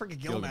 Gilgamesh. How did I forget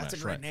Gilgamesh? That's a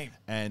great right. name.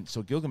 And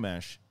so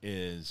Gilgamesh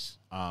is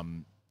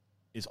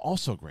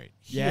also great.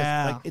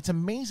 Yeah. It's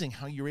amazing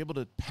how you're able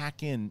to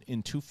pack in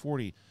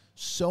 240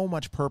 so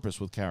much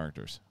purpose with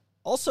characters.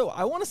 Also,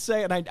 I want to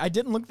say, and I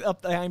didn't look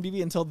up the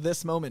IMDb until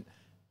this moment,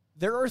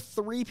 there are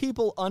 3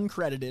 people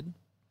uncredited.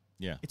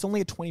 Yeah. It's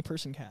only a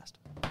 20-person cast.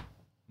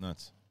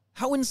 Nuts.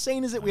 How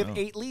insane is it? We have know.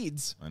 8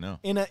 leads. I know.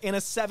 In a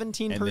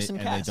 17-person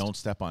and cast. they don't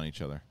step on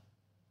each other.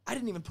 I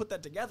didn't even put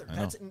that together. I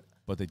know.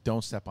 But they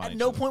don't step on At each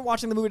no other. point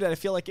watching the movie did I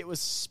feel like it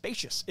was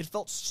spacious. It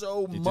felt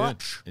so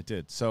much. It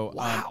did. So,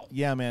 Wow.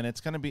 yeah, man,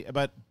 it's going to be,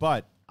 but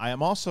I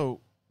am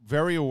also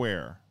very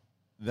aware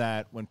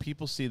that when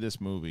people see this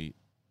movie,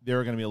 there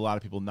are going to be a lot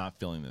of people not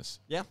feeling this.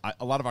 Yeah.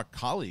 A lot of our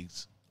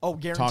colleagues Oh,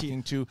 guaranteed.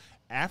 talking to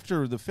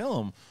after the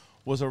film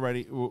was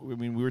already, I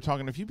mean, we were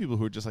talking to a few people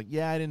who were just like,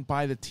 yeah, I didn't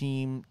buy the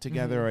team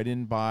together.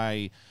 Mm-hmm.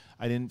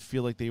 I didn't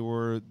feel like they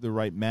were the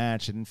right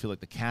match. I didn't feel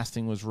like the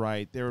casting was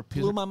right. They were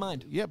Blew my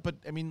mind. Yeah, but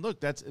I mean, look,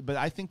 but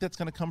I think that's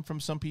going to come from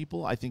some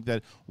people. I think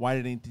that why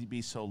did it need to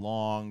be so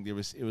long? It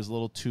was a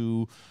little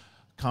too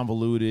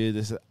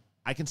convoluted.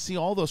 I can see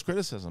all those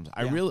criticisms.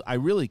 Yeah. I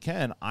really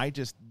can.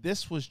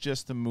 This was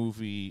just the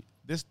movie.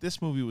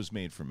 This movie was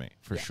made for me,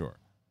 for sure.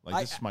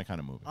 Like, this is my kind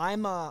of movie.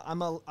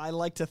 I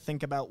like to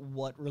think about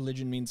what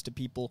religion means to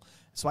people.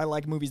 So I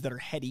like movies that are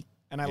heady,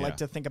 and I like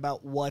to think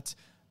about what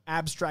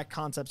abstract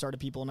concepts are to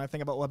people, and I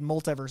think about what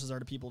multiverses are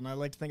to people, and I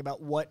like to think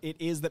about what it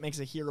is that makes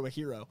a hero a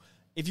hero.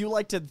 If you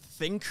like to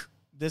think,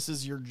 this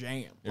is your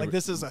jam. Like,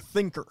 this is a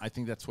thinker. I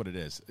think that's what it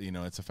is. You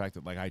know, it's the fact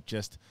that, like, I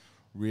just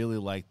really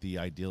like the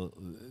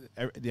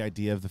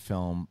idea of the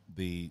film.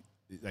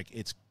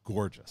 It's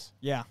gorgeous.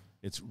 Yeah.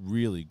 It's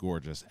really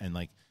gorgeous. And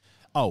like,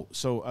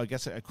 so I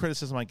guess a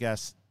criticism,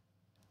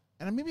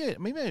 and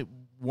maybe I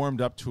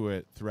warmed up to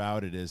it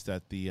throughout it, is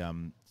that the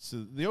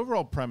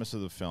overall premise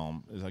of the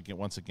film is,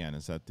 once again,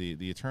 is that the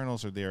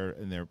Eternals are there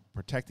and they're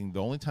protecting.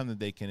 The only time that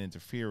they can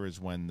interfere is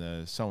when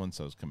the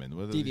so-and-sos come in.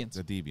 Deviants.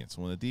 The Deviants.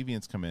 When the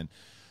Deviants come in.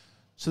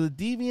 So the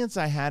Deviants,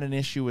 I had an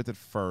issue with at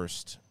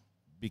first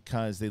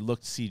because they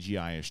looked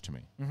CGI-ish to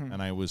me. Mm-hmm.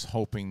 And I was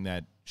hoping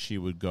that she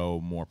would go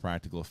more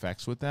practical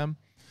effects with them.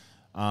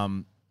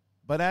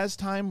 But as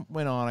time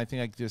went on, I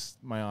think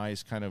my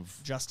eyes kind of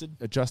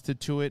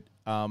adjusted to it,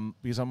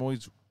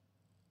 because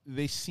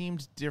they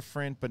seemed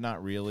different, but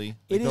not really.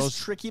 It is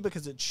tricky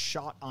because it's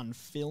shot on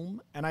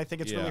film, and I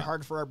think it's really Yeah.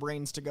 hard for our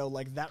brains to go,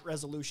 like, that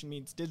resolution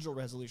means digital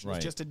resolution. Right.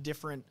 It's just a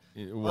different...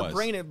 It Our was.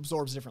 brain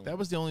absorbs differently. That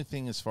was the only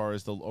thing as far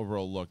as the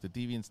overall look. The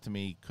Deviants, to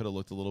me, could have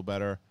looked a little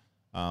better,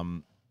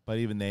 but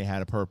even they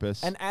had a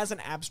purpose. And as an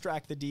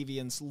abstract, the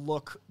Deviants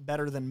look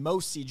better than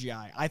most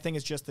CGI. I think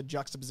it's just the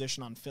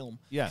juxtaposition on film.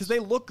 Yes. Because they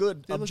look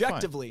good They look fine.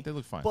 objectively. They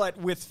look fine. But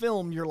with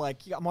film, you're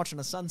like, I'm watching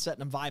a sunset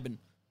and I'm vibing.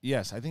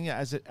 Yes, I think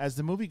as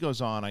the movie goes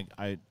on,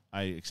 I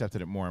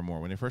accepted it more and more.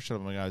 When they first showed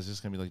up, I'm like, is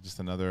this going to be like just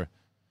another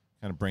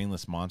kind of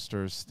brainless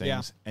monsters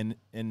things? Yeah.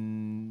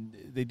 And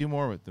they do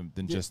more with them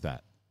than just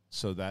that.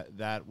 So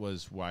that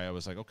was why I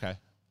was like, okay,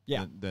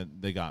 Yeah. then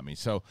they got me.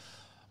 So,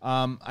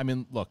 I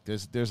mean, look,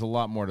 there's a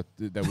lot more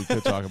that we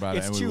could talk about.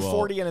 It's and we will.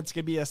 2:40 and it's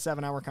going to be a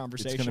 7-hour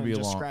conversation. It's going to be a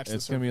just long. scratch the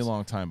It's going to be a surface.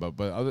 long time,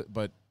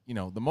 but you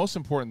know, the most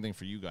important thing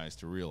for you guys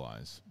to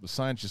realize,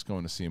 besides just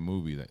going to see a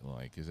movie that you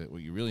like, is that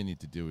what you really need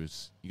to do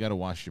is you got to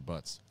wash your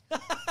butts.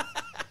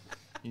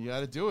 You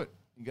got to do it.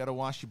 You got to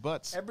wash your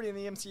butts. Everybody in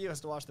the MCU has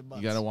to wash their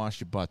butts. You got to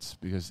wash your butts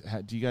because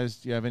do you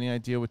have any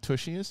idea what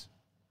Tushy is?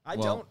 I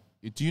don't.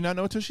 Do you not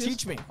know what Tushy is?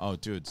 Teach me. Oh,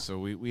 dude. So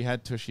we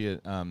had Tushy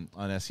on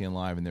SEN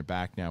Live, and they're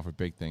back now for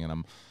Big Thing,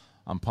 and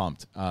I'm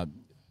pumped.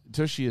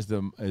 Tushy is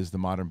the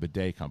modern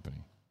bidet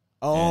company.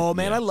 Oh, and,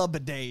 man, yeah. I love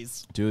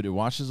bidets. Dude, it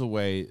washes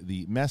away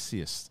the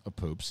messiest of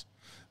poops,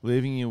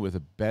 leaving you with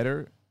a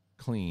better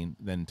clean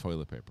than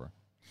toilet paper.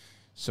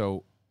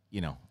 So,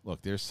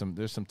 look, there's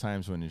some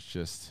times when it's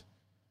just,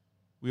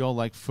 we all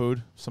like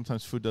food.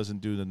 Sometimes food doesn't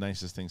do the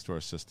nicest things to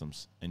our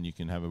systems, and you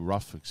can have a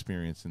rough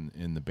experience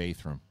in the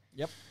bathroom.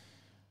 Yep.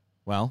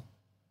 Well,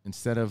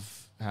 instead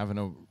of having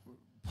to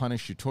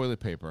punish your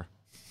toilet paper,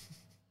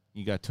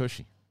 you got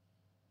Tushy.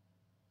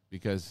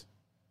 Because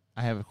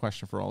I have a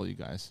question for all of you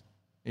guys.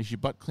 Is your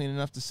butt clean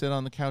enough to sit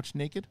on the couch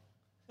naked?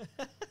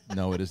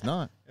 No, it is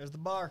not. There's the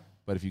bar.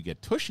 But if you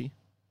get Tushy,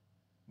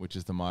 which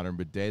is the modern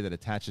bidet that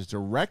attaches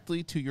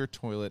directly to your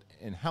toilet,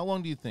 and how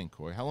long do you think,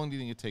 Coy? How long do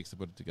you think it takes to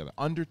put it together?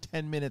 Under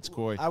 10 minutes,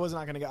 Coy. I was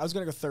not going to go. I was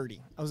going to go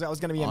 30. I was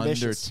going to be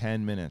ambitious. Under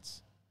 10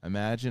 minutes.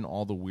 Imagine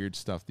all the weird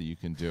stuff that you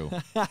can do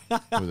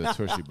with a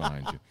Tushy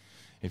behind you.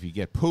 If you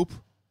get poop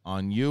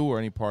on you or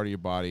any part of your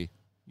body,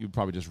 you'd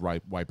probably just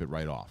wipe it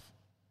right off.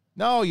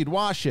 No, you'd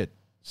wash it.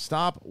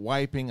 Stop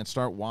wiping and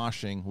start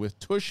washing with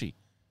Tushy,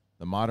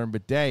 the modern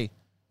bidet.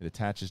 It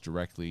attaches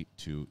directly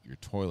to your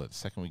toilet. The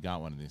second we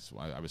got one of these,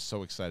 I was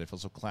so excited. It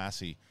felt so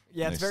classy.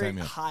 Yeah, it's very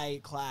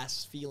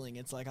high-class feeling.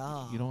 It's like,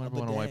 you don't ever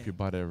want to wipe your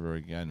butt ever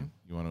again.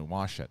 You want to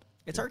wash it.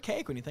 It's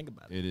archaic when you think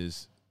about it. It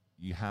is.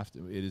 You have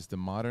to. It is the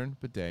modern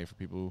bidet for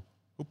people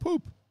who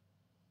poop.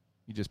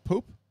 You just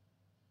poop,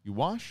 you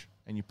wash,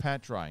 and you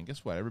pat dry. And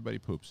guess what? Everybody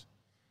poops.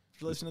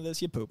 If you listen to this,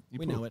 you poop.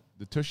 We know it.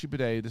 The Tushy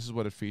bidet, this is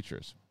what it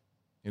features.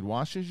 It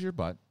washes your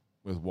butt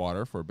with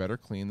water for a better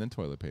clean than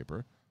toilet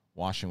paper.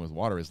 Washing with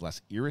water is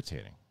less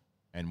irritating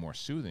and more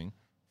soothing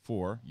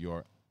for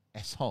your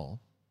asshole.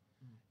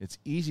 It's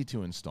easy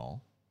to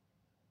install.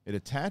 It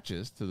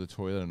attaches to the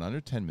toilet in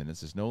under 10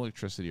 minutes. There's no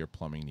electricity or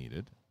plumbing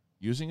needed.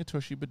 Using a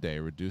Tushy bidet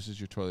reduces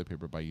your toilet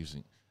paper by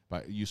 80%.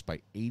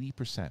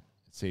 It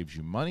saves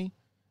you money.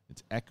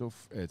 It's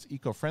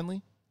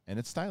eco-friendly, and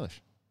it's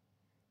stylish.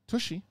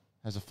 Tushy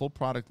has a full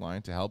product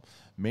line to help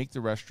make the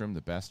restroom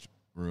the best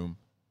room,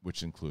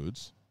 which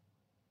includes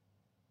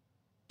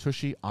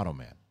Tushy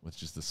Automan,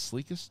 which is the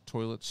sleekest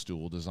toilet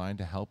stool designed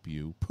to help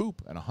you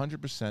poop at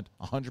 100%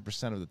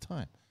 of the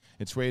time.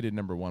 It's rated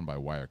 #1 by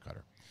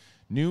Wirecutter.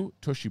 New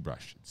Tushy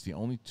brush. It's the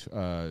only.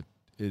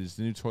 It is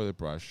the new toilet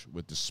brush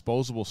with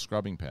disposable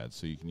scrubbing pads,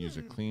 so you can use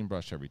a clean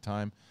brush every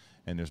time,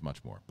 and there's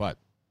much more. But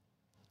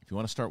if you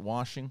want to start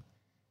washing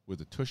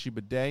with a Tushy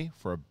bidet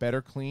for a better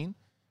clean,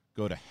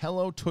 go to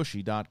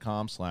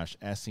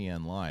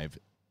hellotushy.com/SENlive.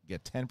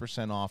 Get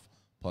 10% off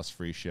plus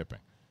free shipping.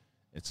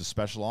 It's a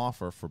special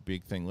offer for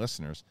Big Thing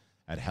listeners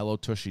at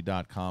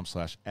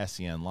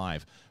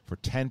hellotushy.com/SENlive for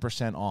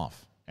 10%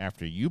 off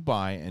after you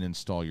buy and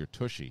install your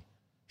Tushy.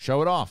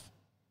 Show it off.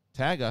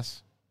 Tag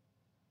us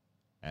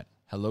at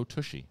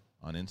hellotushy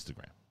on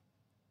Instagram.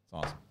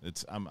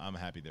 It's awesome. I'm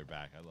happy they're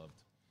back. I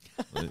loved.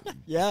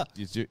 Yeah.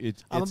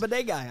 I'm a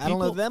bidet guy. I don't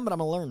know them, but I'm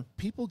gonna learn.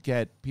 People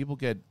get.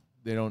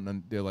 They're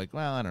like,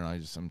 well, I don't know.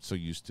 I'm so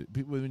used to.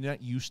 People are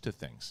not used to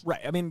things. Right.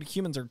 I mean,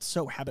 humans are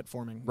so habit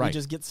forming. Right. We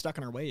just get stuck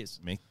in our ways.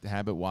 Make the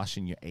habit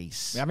washing your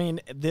ace. I mean,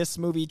 this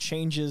movie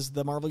changes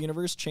the Marvel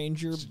universe.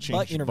 Change your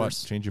butt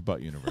universe. Change your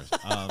butt universe.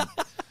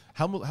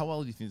 How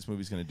well do you think this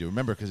movie's going to do?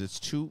 Remember, because it's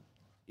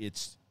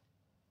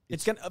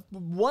gonna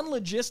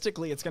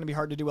logistically, it's gonna be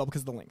hard to do well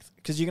because of the length.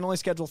 Because you can only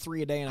schedule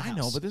 3 a day in a house. I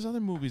know, but there's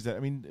other movies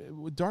that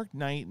with Dark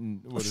Knight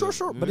and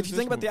sure. But if you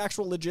think about the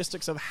actual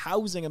logistics of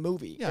housing a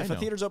movie, if a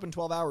theater's open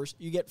 12 hours,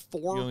 you get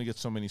 4. You only get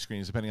so many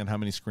screenings, depending on how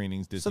many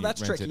screenings Disney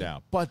rents it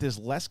out. But there's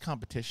less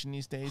competition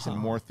these days and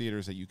more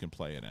theaters that you can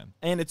play it in.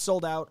 And it's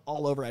sold out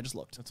all over. I just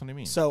looked. That's what I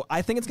mean. So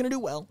I think it's gonna do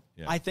well.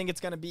 Yeah. I think it's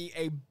gonna be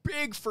a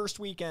big first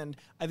weekend.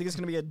 I think it's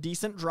gonna be a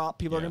decent drop.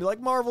 People are gonna be like,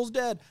 Marvel's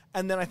dead,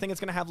 and then I think it's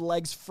gonna have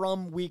legs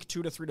from week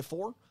 2 to 3 to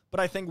 4.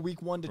 But I think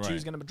week 1 to 2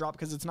 is going to drop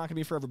because it's not going to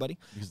be for everybody.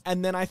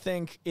 And then I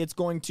think it's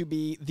going to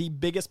be the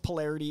biggest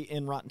polarity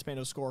in Rotten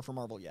Tomatoes score for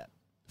Marvel yet.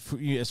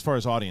 As far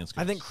as audience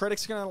goes. I think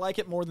critics are going to like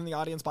it more than the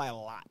audience by a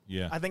lot.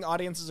 Yeah. I think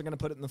audiences are going to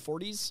put it in the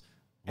 40s.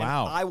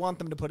 Wow. And I want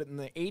them to put it in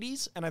the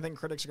 80s, and I think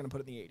critics are going to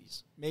put it in the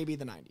 80s. Maybe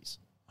the 90s.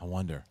 I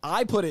wonder.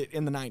 I put it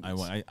in the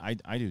 90s.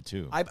 I do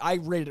too. I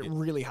rated it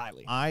really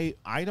highly. I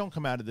don't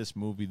come out of this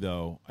movie,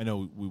 though. I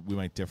know we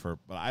might differ,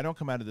 but I don't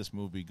come out of this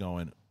movie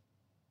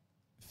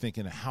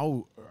thinking,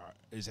 how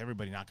is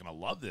everybody not going to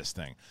love this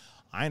thing?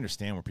 I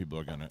understand where people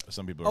are going to.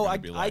 Some people are going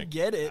to be like, I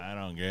get it. I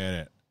don't get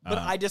it. But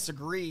I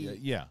disagree.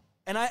 Yeah.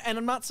 And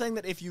I'm not saying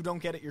that if you don't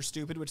get it, you're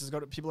stupid, which is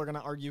people are going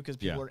to argue because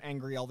people are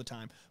angry all the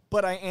time.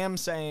 But I am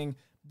saying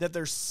that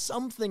there's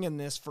something in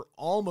this for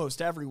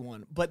almost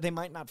everyone, but they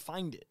might not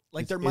find it.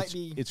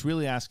 It's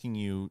really asking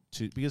you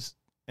to,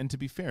 and to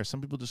be fair,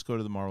 some people just go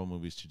to the Marvel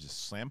movies to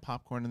just slam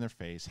popcorn in their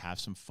face, have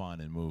some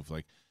fun, and move.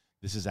 Like,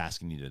 this is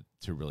asking you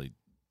to really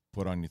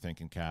put on your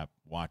thinking cap,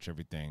 watch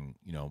everything,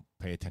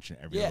 pay attention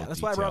to every Yeah, little that's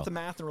detail. why I brought up the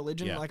math and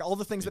religion, Yeah. like all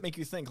the things that make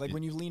you think, like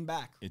when you lean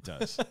back. It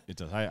does. It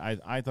does.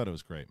 I thought it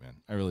was great, man.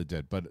 I really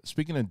did. But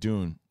speaking of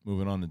Dune,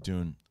 moving on to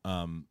Dune,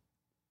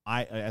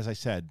 as I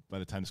said, by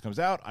the time this comes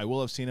out, I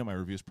will have seen it. My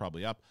review's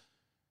probably up.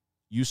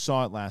 You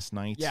saw it last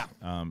night, Yeah.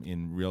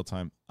 In real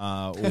time.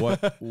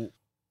 What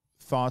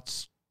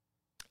thoughts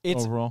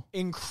It's overall?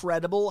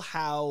 incredible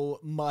how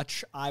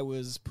much I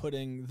was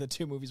putting the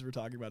two movies we're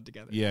talking about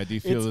together. Yeah, do you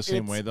feel the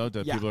same it's- way, though?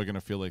 That yeah. people are going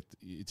to feel like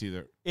it's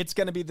either... It's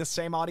going to be the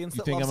same audience You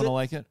that think I'm loves going to it.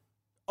 like it?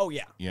 Oh,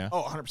 yeah. Yeah?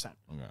 Oh, 100%.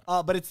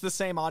 Okay. But it's the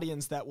same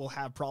audience that will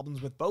have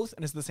problems with both,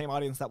 and it's the same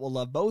audience that will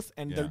love both,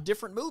 and they're Yeah.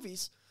 different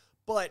movies,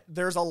 but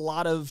there's a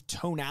lot of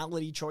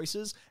tonality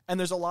choices, and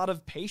there's a lot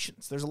of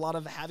patience. There's a lot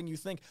of having you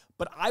think.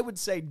 But I would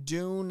say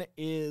Dune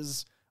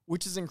is,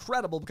 which is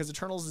incredible because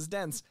Eternals is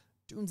dense,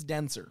 Dune's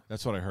denser.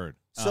 That's what I heard.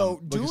 So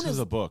Dune Dune is is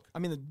a book. I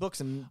mean, the books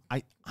and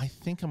I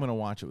think I'm going to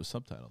watch it with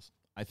subtitles.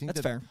 I think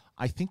That's fair.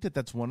 I think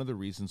that's one of the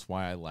reasons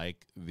why I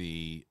like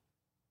the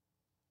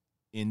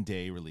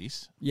in-day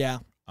release. yeah.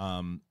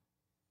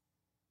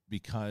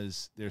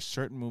 Because there's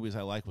certain movies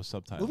I like with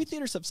subtitles. Movie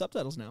theaters have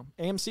subtitles now.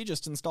 AMC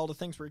just installed a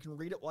thing where you can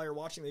read it while you're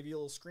watching. They have a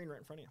little screen right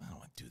in front of you. I don't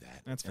want to do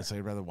that. That's fair. So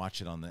I'd rather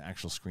watch it on the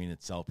actual screen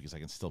itself because I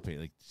can still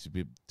pay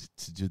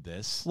to do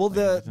this. Well,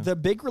 Like, the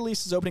big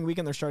release is opening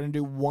weekend. They're starting to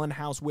do one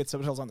house with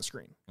subtitles on the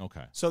screen.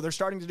 okay. So they're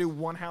starting to do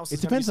one house. It is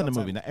gonna be depends on the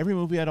movie. subtitled. Not every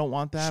movie I don't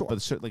want that, Sure.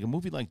 but like a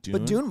movie like Dune.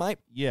 But Dune might.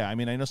 Yeah, I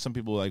mean, I know some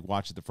people like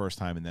watch it the first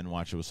time and then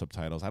watch it with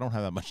subtitles. I don't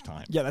have that much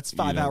time. Yeah, that's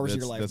 5 hours of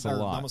your life. That's a or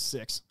lot. Almost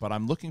 6. But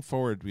I'm looking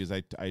forward because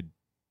I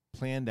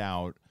planned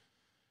out.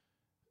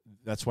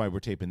 That's why we're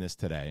taping this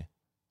today,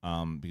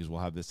 because we'll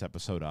have this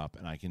episode up,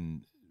 and I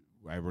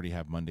already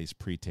have Mondays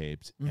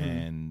pre-taped, Mhm.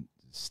 and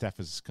Steph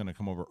is going to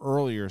come over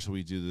earlier, so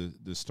we do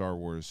the Star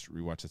Wars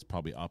rewatch. That's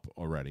probably up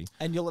already.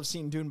 And you'll have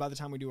seen Dune by the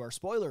time we do our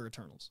spoiler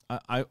Eternals.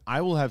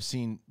 I will have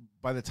seen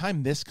by the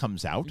time this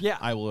comes out. Yeah.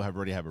 I will have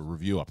already have a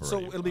review up So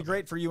already. it'll be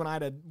great for you and I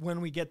to, when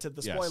we get to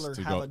the spoiler,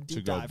 to have go, a deep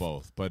to go dive.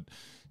 both. But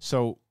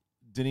so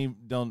Denis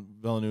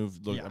Villeneuve,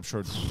 look, Yeah. I'm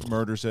sure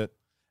murders it.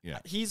 Yeah.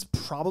 He's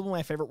probably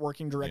my favorite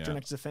working director Yeah.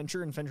 next to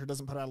Fincher, and Fincher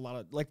doesn't put out a lot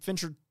of, like,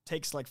 Fincher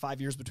takes like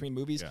 5 years between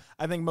movies. Yeah.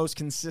 I think most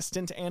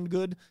consistent and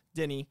good,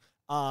 Denis.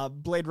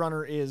 Blade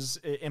Runner is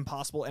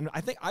impossible, and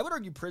I think I would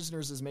argue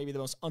Prisoners is maybe the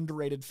most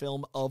underrated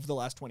film of the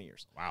last 20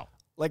 years. Wow.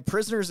 Like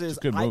Prisoners is,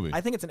 a good movie.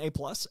 I think it's an A+,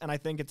 and I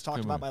think it's talked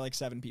Good about movie. by like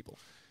 7 people.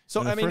 So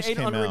When it I mean, first 8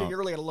 came underrated. out- You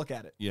really got to look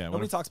at it. Yeah, when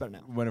nobody it- talks about it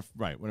now.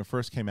 When it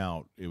first came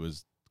out, it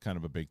was kind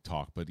of a big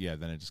talk, but yeah,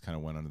 then it just kind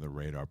of went under the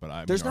radar.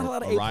 But There's not a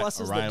lot of A+'s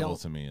that Arrival don't-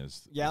 to me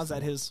is Yeah, is that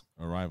the- his?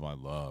 Arrival? I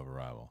love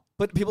Arrival.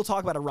 But people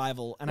talk about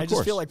Arrival, and Of I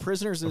just feel course. like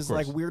Prisoners Of is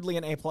like course. weirdly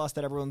an A+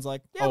 that everyone's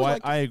like, yeah, Oh, we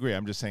liked it. I agree.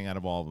 I'm just saying, out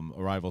of all of them,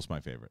 Arrival's my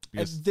favorite. And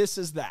Because this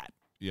is that.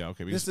 yeah,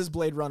 okay. Because This is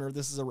Blade Runner.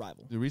 This is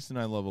Arrival. the reason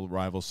I love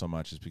Arrival so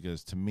much is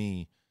because to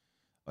me,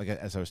 like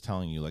as I was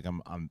telling you, like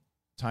I'm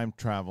time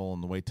travel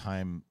and the way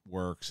time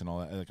works and all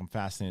that. Like I'm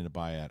fascinated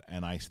by it,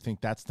 and I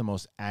think that's the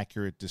most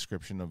accurate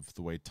description of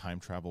the way time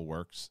travel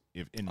works.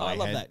 If in Oh, my I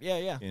love head, that. Yeah,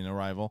 yeah. in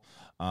Arrival,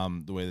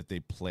 the way that they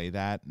play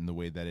that and the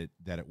way that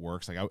it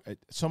works. Like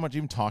so much,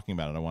 even talking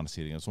about it, I want to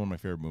see it again. It's one of my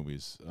favorite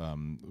movies,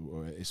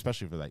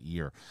 especially for that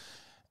year,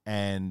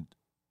 and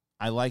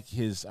I like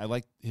his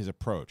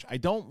approach. I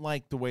don't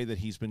like the way that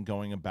he's been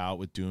going about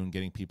with Dune,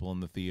 getting people in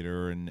the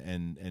theater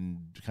and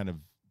kind of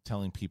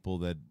telling people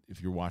that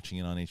if you're watching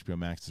it on HBO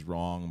Max is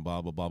wrong and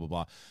blah blah blah blah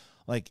blah.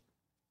 Like,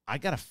 I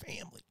got a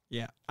family.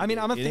 Yeah. I mean,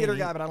 I'm a It theater ain't-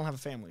 guy, but I don't have a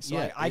family, so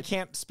Yeah, I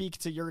can't speak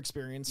to your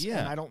experience. Yeah.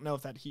 And I don't know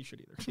if that he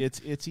should either.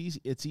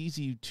 It's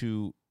easy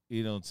to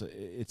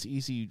it's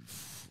easy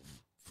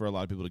for a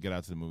lot of people to get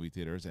out to the movie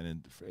theaters,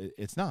 and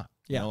it's not.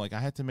 Yeah. You know, like I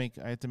had to make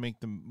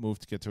the move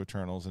to get to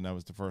Eternals, and that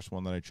was the first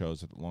one that I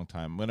chose at a long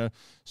time. I'm gonna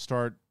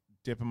start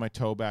dipping my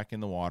toe back in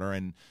the water,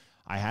 and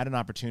I had an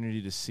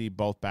opportunity to see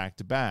both back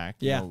to back.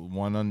 you Yeah. know,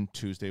 one on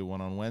Tuesday,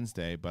 one on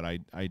Wednesday, but I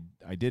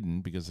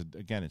didn't because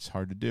again, it's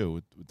hard to do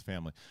with the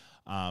family.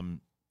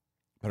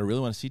 But I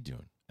really want to see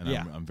Dune, and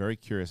Yeah. I'm very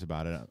curious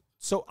about it.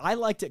 So I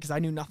liked it because I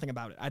knew nothing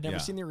about it. I'd never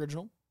Yeah. seen the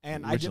original,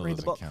 and The I didn't original read the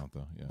doesn't book. count,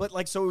 though. Yeah. But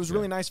like, so it was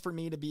really Yeah. nice for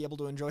me to be able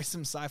to enjoy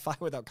some sci-fi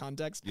without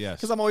context. Yes.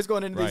 Because I'm always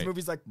going into these Right.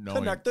 movies like Knowing-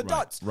 connect the right,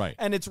 dots, right.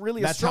 And it's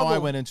really That's a struggle. how I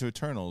went into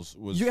Eternals.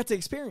 Was You get to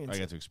experience I it.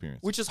 got to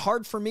experience, Which is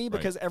hard for me Right.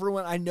 because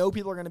I know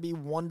people are going to be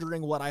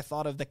wondering what I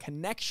thought of the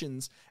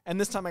connections. And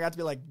this time I got to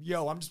be like,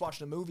 yo, I'm just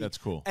watching a movie. That's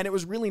cool. And it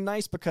was really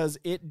nice because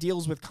it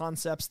deals with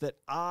concepts that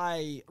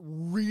I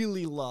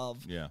really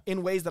love Yeah.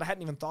 in ways that I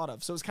hadn't even thought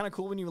of. So it's kind of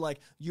cool when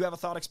you have a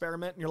thought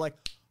experiment and you're like,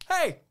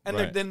 hey, and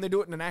Right. then they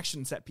do it in an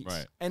action set piece.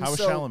 right. And How was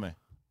so, Chalamet?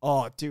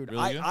 Oh, dude,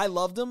 Really good? I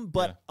loved him,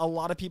 but Yeah. a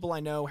lot of people I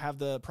know have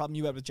the problem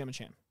you had with Gemma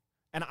Chan.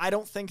 And I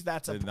don't think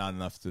that's Not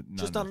enough to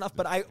just not enough,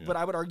 but I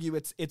would argue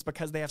it's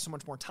because they have so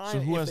much more time. So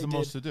who If has they the did-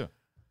 most to do?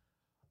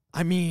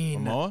 I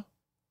mean, Momoa?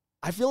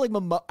 I feel like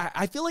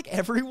I feel like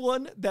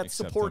everyone that's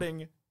Except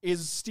supporting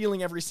is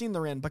stealing every scene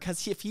they're in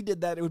because if he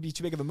did that, it would be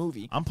too big of a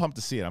movie. I'm pumped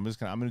to see it. I'm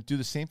gonna do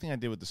the same thing I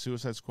did with the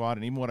Suicide Squad,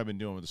 and even what I've been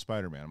doing with the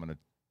Spider-Man. I'm gonna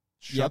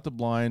Shut the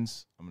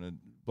blinds. I'm gonna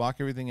block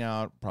everything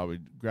out. Probably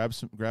grab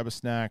a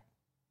snack,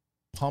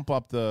 pump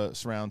up the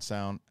surround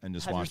sound, and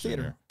just watch it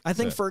here. I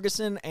think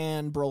Ferguson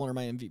and Brolin are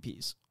my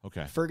MVPs.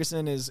 Okay.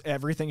 Ferguson is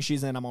everything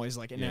she's in. I'm always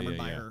like enamored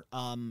by her.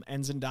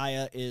 And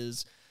Zendaya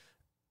is.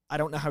 I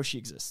don't know how she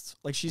exists.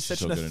 Like she's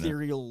such an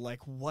ethereal.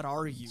 Like, what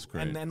are you?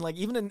 And then like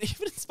even in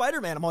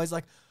Spider-Man, I'm always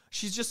like,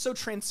 she's just so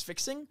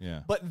transfixing. Yeah.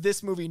 But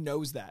this movie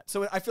knows that.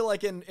 So I feel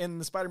like in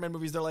the Spider-Man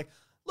movies, they're like,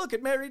 look,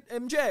 it married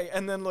MJ,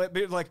 and then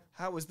like,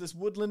 how is this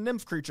woodland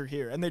nymph creature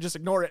here? And they just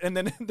ignore it. And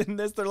then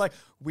this, they're like,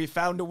 we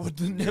found a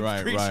woodland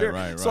nymph creature.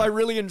 Right. So I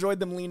really enjoyed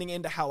them leaning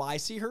into how I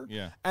see her.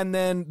 Yeah. And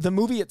then the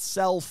movie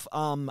itself,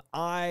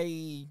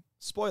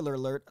 spoiler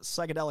alert,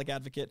 psychedelic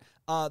advocate.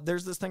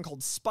 There's this thing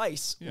called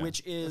Spice,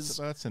 which is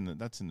that's in the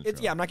trailer.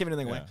 Yeah, I'm not giving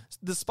anything away.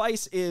 The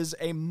Spice is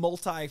a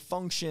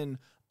multi-function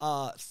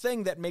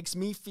thing that makes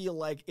me feel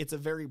like it's a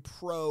very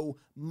pro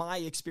my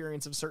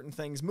experience of certain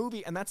things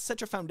movie, and that's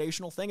such a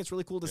foundational thing. It's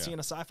really cool to see in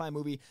a sci-fi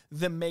movie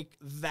them make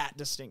that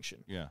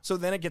distinction. Yeah. So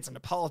then it gets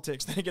into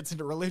politics, then it gets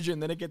into religion,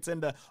 then it gets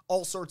into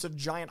all sorts of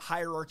giant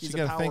hierarchies of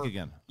power. You got to think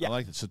again. Yeah. I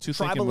like it. So two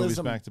thinking movies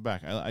back to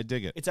back. I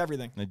dig it. It's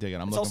everything. I dig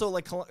it. It's also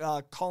like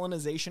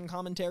colonization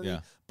commentary,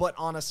 but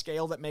on a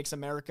scale that makes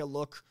America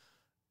look.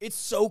 It's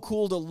so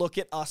cool to look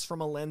at us from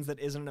a lens that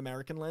isn't an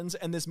American lens,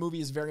 and this movie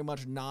is very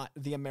much not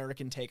the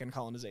American take on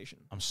colonization.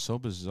 I'm so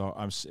bizarre.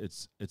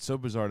 It's so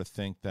bizarre to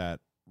think that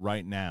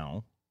right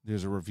now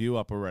there's a review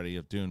up already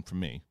of Dune from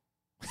me,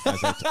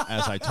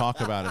 as I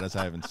talk about it as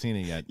I haven't seen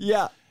it yet.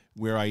 Yeah,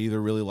 where I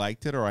either really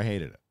liked it or I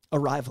hated it.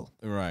 Arrival.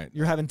 Right.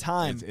 You're having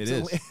time. It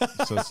is.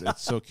 So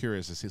it's so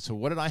curious to see. So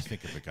what did I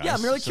think of it, guys? Yeah,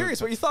 I'm really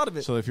curious what you thought of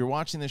it. So if you're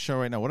watching this show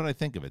right now, what did I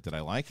think of it? Did I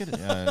like it?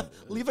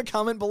 Leave a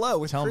comment below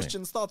with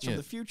Christian's thoughts from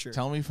the future.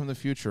 Tell me from the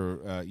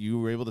future. You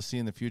were able to see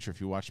in the future if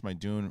you watched my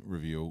Dune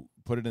review.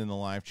 Put it in the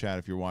live chat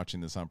if you're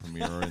watching this on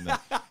Premiere or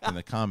in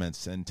the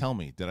comments, and tell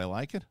me, did I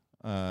like it?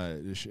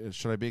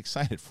 Should I be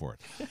excited for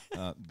it?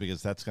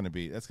 Because that's gonna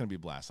be a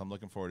blast. I'm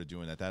looking forward to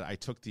doing that. I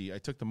took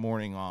the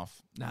morning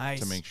off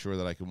to make sure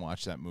that I could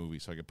watch that movie,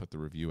 so I could put the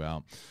review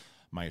out.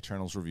 My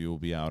Eternals review will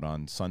be out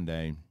on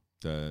Sunday.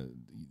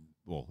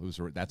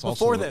 That's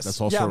also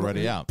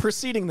already out.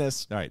 Preceding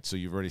this. All right, so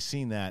you've already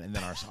seen that, and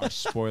then our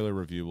spoiler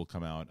review will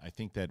come out. I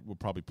think that we'll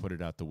probably put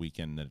it out the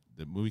weekend.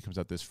 The movie comes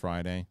out this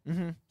Friday,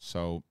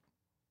 so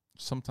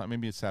sometime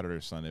maybe it's Saturday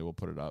or Sunday. We'll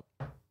put it up.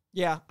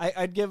 Yeah,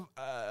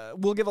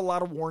 we'll give a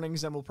lot of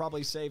warnings, and we'll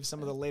probably save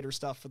some of the later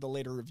stuff for the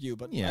later review.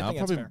 But yeah, I'll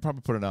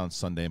probably put it out on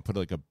Sunday and put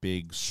like a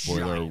big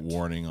spoiler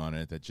warning on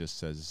it that just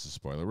says it's a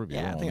spoiler review.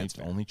 Yeah,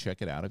 only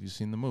check it out if you've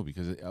seen the movie,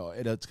 because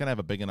it's going to have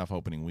a big enough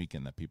opening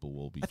weekend that people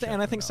will be.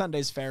 I think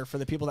Sunday's fair for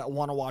the people that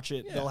want to watch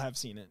it. Yeah. They'll have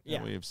seen it.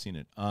 Yeah, we have seen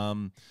it.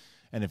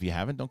 And if you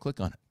haven't, don't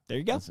click on it. There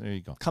you go. There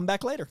you go. Come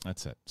back later.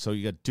 That's it. So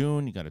you got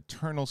Dune, you got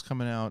Eternals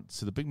coming out.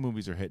 So the big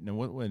movies are hitting. And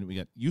when we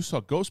got, you saw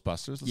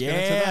Ghostbusters. Let's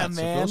get into that.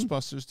 Man. So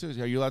Ghostbusters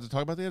too. Are you allowed to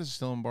talk about that? Or is it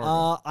still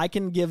embargo? I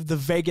can give the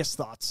Vegas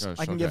thoughts.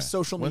 I can give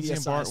social media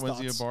thoughts. When's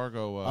the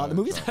embargo? The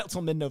movie's out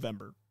until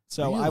mid-November.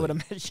 So really? I would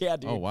imagine, yeah,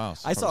 dude. Oh, wow.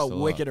 So I saw it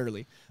wicked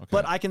early. Okay.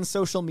 But I can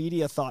social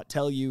media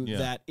tell you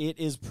that it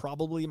is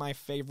probably my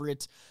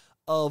favorite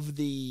of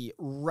the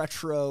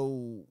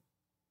retro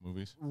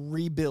movies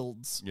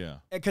rebuilds. Yeah,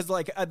 because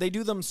they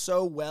do them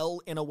so well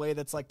in a way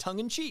that's like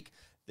tongue-in-cheek.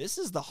 This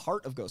is the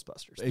heart of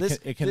Ghostbusters.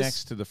 It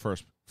connects to the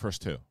first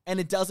two, and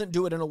it doesn't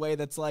do it in a way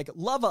that's like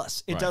love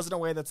us. It does it in a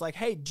way that's like,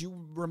 hey, do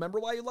you remember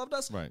why you loved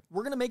us? Right.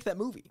 We're gonna make that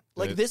movie.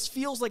 Like this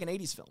feels like an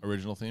 '80s film.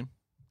 Original theme.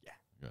 Yeah.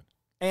 Good.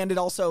 And it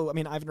also, I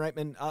mean, Ivan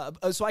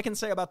Reitman, so I can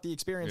say about the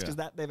experience because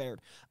that they've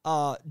aired.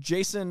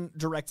 Jason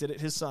directed it,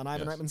 his son,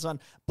 Ivan Reitman's son,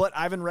 but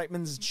Ivan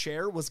Reitman's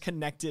chair was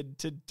connected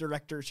to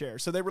director chair.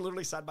 So they were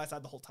literally side by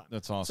side the whole time.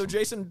 That's awesome. So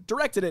Jason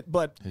directed it,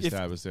 but his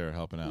dad was there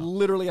helping out.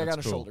 Literally, I got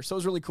a shoulder. So it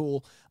was really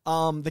cool.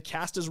 The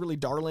cast is really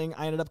darling.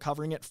 I ended up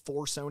covering it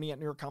for Sony at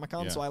New York Comic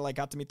Con, so I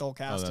got to meet the whole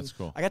cast. Oh, that's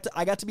cool.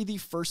 I got to be the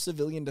first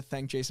civilian to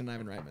thank Jason and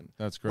Ivan Reitman.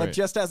 That's great. Like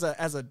just as a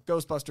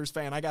Ghostbusters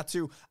fan, I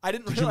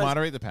didn't Did realize. you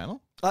moderate the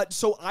panel?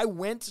 So I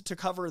went to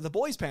cover the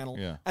boys panel,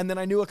 and then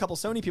I knew a couple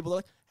Sony people. They're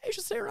like, hey, you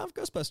should stay around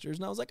for Ghostbusters.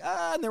 And I was like,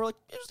 and they were like,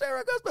 you should stay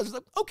around Ghostbusters.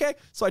 Like, okay.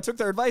 So I took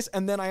their advice,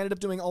 and then I ended up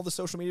doing all the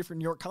social media for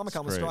New York Comic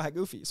Con with Straw Hat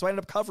Goofy. So I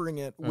ended up covering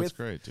it with. That's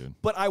great, dude.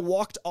 But I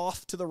walked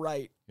off to the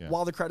right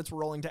while the credits were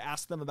rolling to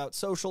ask them about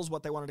socials,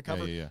 what they wanted to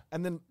cover.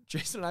 And then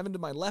Jason and Ivan to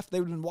my left, they'd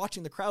been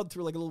watching the crowd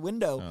through like a little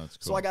window. Oh, that's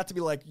cool. So I got to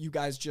be like, you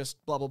guys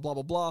just blah, blah, blah,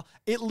 blah, blah.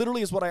 It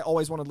literally is what I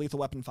always wanted Lethal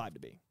Weapon 5 to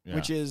be,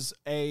 which is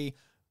a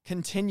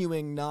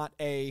continuing, not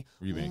a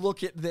remake.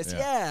 Look at this.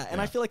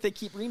 And I feel like they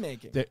keep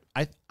remaking.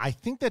 I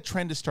think that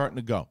trend is starting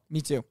to go. Me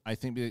too. I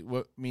think,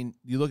 you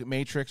look at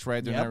Matrix,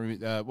 right? They're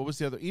not, what was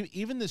the other?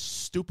 Even this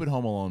stupid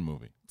Home Alone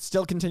movie.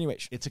 Still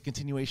continuation. It's a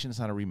continuation. It's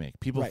not a remake.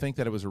 People think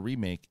that it was a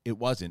remake. It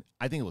wasn't.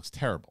 I think it looks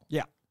terrible.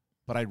 Yeah.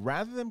 But I'd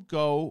rather them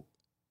go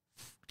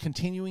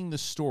continuing the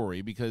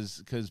story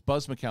because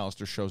Buzz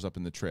McAllister shows up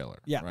in the trailer.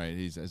 Yeah. Right?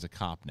 He's as a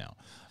cop now.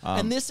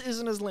 And this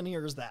isn't as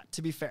linear as that,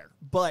 to be fair.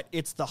 But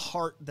it's the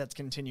heart that's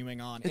continuing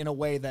on in a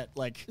way that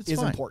is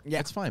fine. important. Yeah,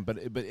 It's fine, but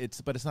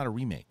it's not a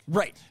remake.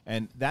 Right.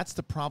 And that's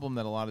the problem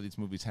that a lot of these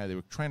movies had. They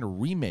were trying to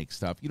remake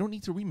stuff. You don't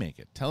need to remake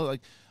it. Tell it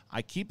like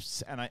I keep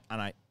and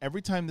I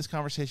every time this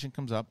conversation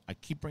comes up, I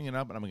keep bringing it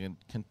up, and I'm going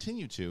to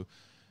continue to.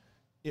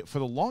 For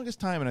the longest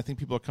time, and I think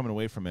people are coming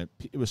away from it,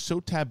 it was so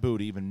taboo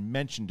to even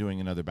mention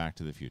doing another Back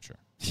to the Future.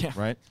 Yeah.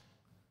 Right?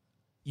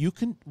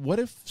 What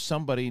if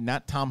somebody,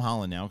 not Tom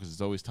Holland now, because it's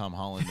always Tom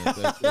Holland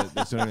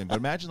that's doing everything, but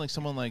imagine like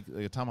someone like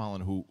Tom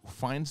Holland who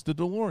finds the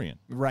DeLorean.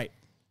 Right.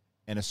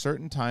 In a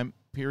certain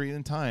period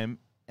in time,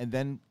 and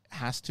then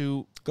has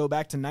to go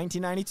back to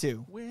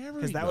 1992. Wherever,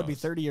 because that would be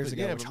 30 years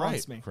ago, which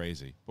haunts me.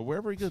 Crazy. But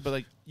wherever he goes, but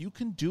like you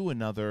can do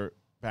another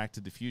Back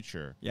to the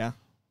Future. Yeah.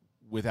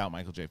 Without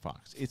Michael J.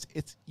 Fox, it's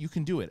you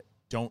can do it.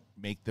 Don't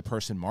make the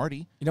person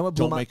Marty. You know what?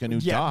 Don't make a new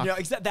Doc.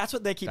 Yeah, that's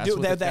what they keep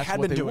doing. They had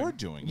been doing. Were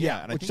doing.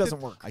 Yeah, and which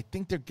doesn't work. I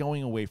think they're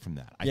going away from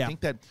that. I think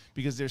that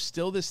because there's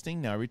still this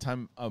thing now. Every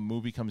time a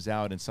movie comes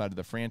out inside of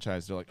the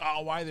franchise, they're like,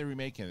 "Oh, why are they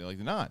remaking it?" They're like,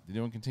 "They're not. They're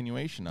doing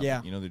continuation of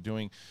it. You know, they're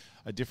doing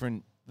a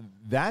different."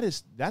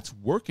 That's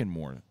working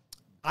more.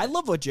 I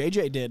love what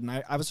JJ did, and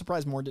I was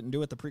surprised more didn't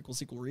do it. The prequel,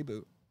 sequel,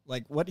 reboot.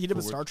 Like what he did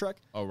with Star Trek.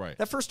 Oh, right.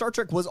 That first Star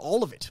Trek was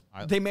all of it.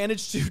 They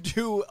managed to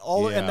do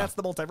all, and that's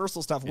the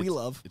multiversal stuff we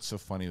love. It's so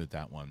funny with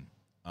that one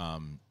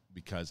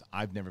because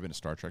I've never been a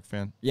Star Trek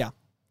fan. Yeah.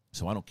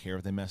 So I don't care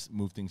if they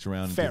move things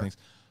around and Fair. do things.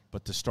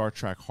 But the Star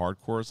Trek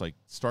hardcores, like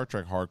Star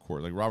Trek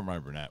hardcore, like Robert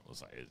Meyer Burnett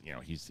was like, you know,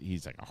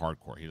 he's like a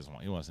hardcore.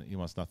 He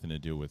wants nothing to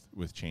do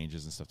with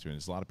changes and stuff too. And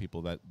there's a lot of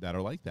people that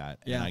are like that,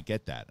 and I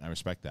get that, and I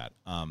respect that.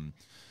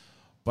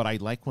 But I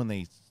like when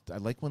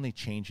they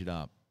change it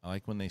up. I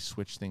like when they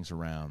switch things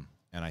around,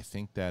 and I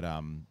think that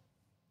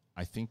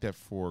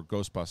for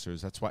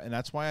Ghostbusters,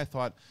 that's why I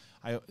thought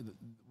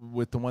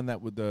with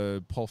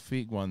the Paul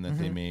Feig one that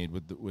they made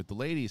with the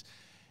ladies.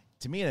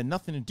 To me, it had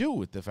nothing to do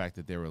with the fact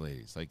that they were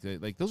ladies.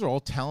 Like those are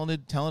all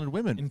talented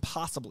women.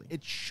 Impossibly.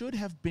 It should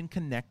have been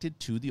connected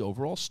to the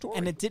overall story.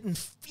 And it didn't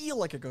feel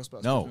like a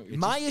Ghostbusters movie.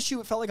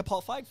 It felt like a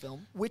Paul Feig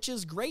film, which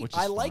is great.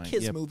 I like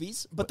his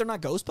movies, but they're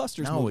not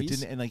Ghostbusters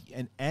movies. No, it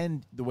didn't.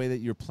 And the way that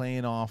you're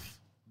playing off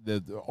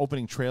the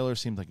opening trailer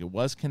seemed like it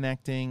was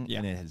connecting,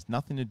 and it has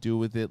nothing to do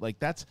with it. Like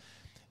that's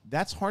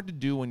hard to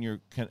do when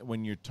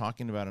you're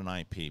talking about an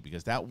IP,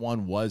 because that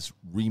one was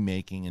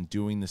remaking and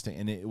doing this thing,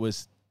 and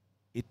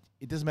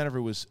it doesn't matter if it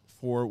was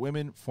for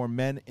women, for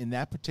men. In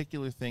that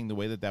particular thing, the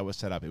way that was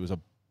set up, it was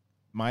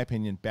my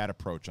opinion, bad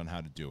approach on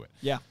how to do it.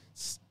 Yeah.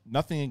 It's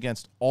nothing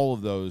against all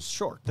of those.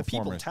 Sure. The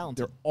people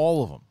talented. They're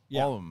all of them.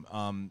 Yeah. All of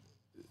them.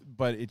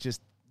 But it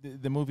just,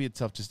 the movie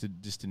itself just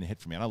didn't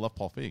hit for me. And I love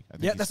Paul Feig.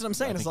 That's what I'm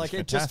saying. It's like,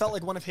 it just felt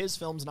like one of his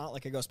films, not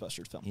like a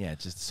Ghostbusters film. Yeah,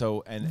 just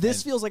so. And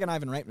this feels like an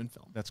Ivan Reitman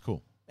film. That's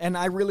cool. And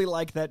I really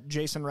like that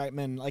Jason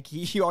Reitman, like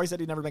he always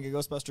said he'd never make a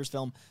Ghostbusters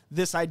film.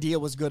 This idea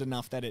was good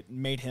enough that it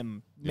made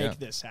him make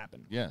this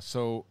happen. Yeah.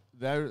 So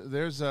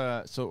there's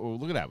so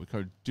look at that. We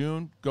covered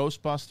Dune,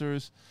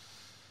 Ghostbusters,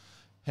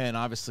 and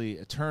obviously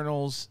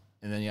Eternals.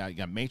 And then, you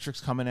got Matrix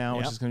coming out,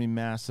 which is going to be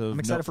massive. I'm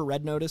excited for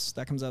Red Notice.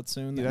 That comes out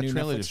soon. Yeah, that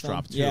trailer just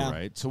dropped too, Yeah.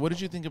 right? So what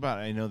did you think about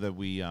it? I know that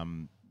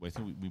I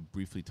think we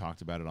briefly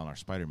talked about it on our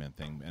Spider-Man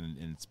thing, and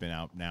it's been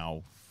out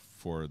now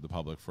for the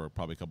public for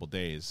probably a couple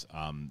days,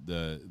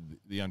 the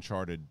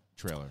Uncharted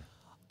trailer.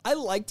 I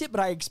liked it,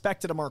 but I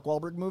expected a Mark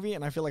Wahlberg movie,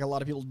 and I feel like a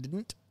lot of people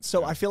didn't.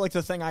 So I feel like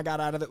the thing I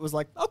got out of it was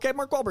like, okay,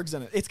 Mark Wahlberg's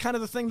in it. It's kind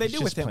of the thing they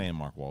do with him. Just playing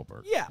Mark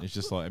Wahlberg. Yeah. It's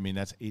just like, I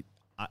mean,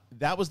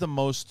 that was the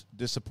most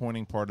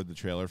disappointing part of the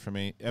trailer for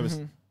me. It was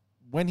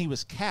when he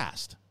was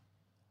cast.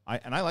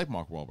 I like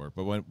Mark Wahlberg,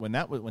 but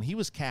when he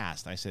was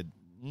cast, I said,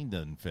 he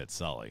doesn't fit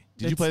Sully.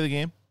 Did you play the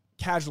game?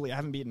 Casually, I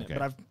haven't beaten it, Okay.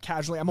 but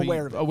I'm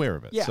aware of it. Aware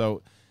of it. Yeah.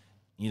 So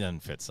he doesn't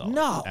fit Sully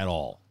at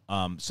all.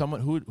 Someone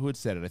who had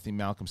said it, I think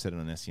Malcolm said it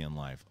on SCN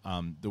Live.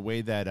 The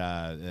way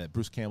that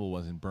Bruce Campbell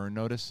was in Burn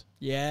Notice,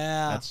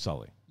 that's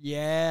Sully.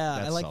 Yeah,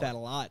 That's I like Sully. that a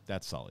lot.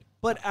 That's Sully.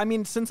 But I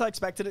mean, since I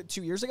expected it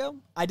 2 years ago,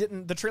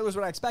 the trailer's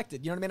what I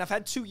expected. You know what I mean? I've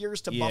had 2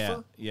 years to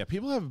buffer. Yeah,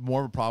 people have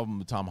more of a problem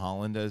with Tom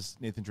Holland as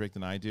Nathan Drake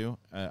than I do.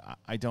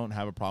 I don't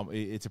have a problem.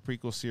 It's a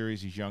prequel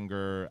series. He's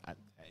younger.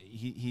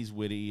 He's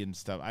witty and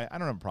stuff. I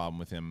don't have a problem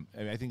with him.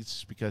 I think it's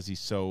just because he's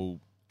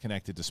so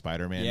connected to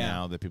Spider-Man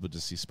now that people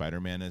just see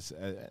Spider-Man as,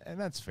 and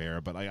that's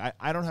fair. But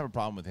I don't have a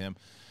problem with him.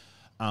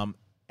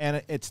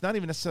 And it's not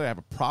even necessarily I have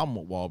a problem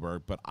with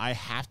Wahlberg, but I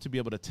have to be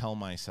able to tell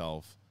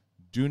myself,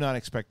 do not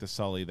expect the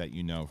Sully that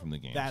you know from the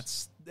games.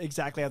 That's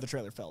exactly how the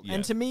trailer felt. Yeah.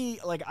 And to me,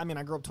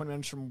 I grew up 20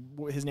 minutes from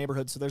his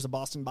neighborhood, so there's a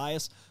Boston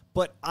bias.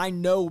 But I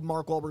know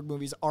Mark Wahlberg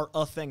movies are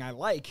a thing I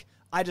like.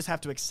 I just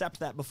have to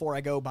accept that before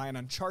I go buy an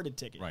Uncharted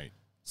ticket. Right.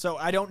 So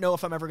I don't know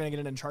if I'm ever going to get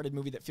an Uncharted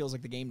movie that feels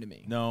like the game to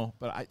me. No,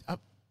 but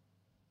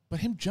but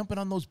him jumping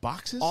on those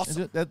boxes,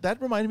 awesome.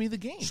 That reminded me of the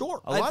game.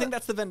 Sure. I think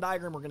that's the Venn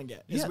diagram we're going to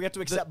get. We have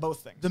to accept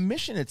both things. The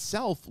mission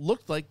itself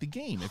looked like the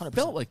game. It 100%.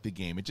 felt like the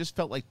game. It just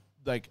felt like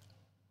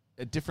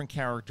a different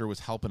character was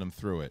helping him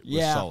through it.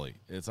 Yeah. With Sully.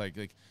 It's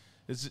like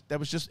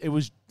It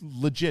was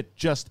legit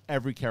just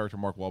every character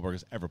Mark Wahlberg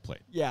has ever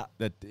played. Yeah.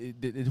 That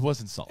it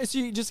wasn't salt. So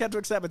you just have to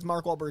accept it's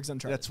Mark Wahlberg's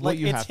Uncharted. That's what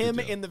you have to It's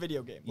him do. in the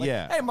video game. Like,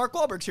 Yeah. hey, Mark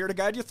Wahlberg's here to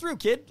guide you through,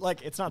 kid.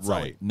 Like, it's not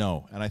Sully. Right.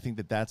 No. And I think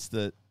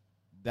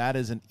that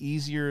is an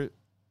easier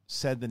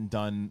said than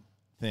done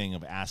thing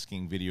of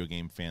asking video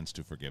game fans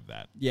to forgive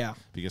that. Yeah.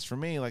 Because for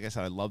me, like I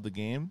said, I love the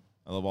game.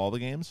 I love all the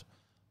games.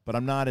 But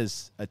I'm not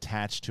as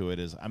attached to it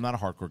as I'm not a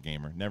hardcore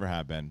gamer. Never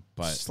have been.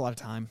 But It's just a lot of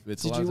time.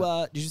 It's Did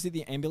you see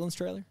the ambulance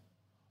trailer?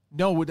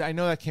 No, I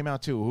know that came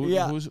out too.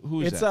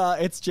 Who's that?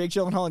 It's Jake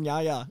Gyllenhaal and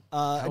Yaya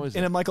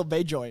in a Michael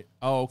Bay joint.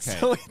 Oh, okay.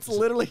 So it's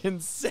literally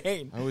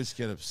insane. I always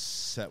get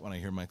upset when I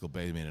hear Michael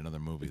Bay made another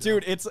movie.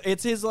 Dude,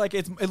 it's his like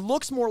it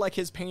looks more like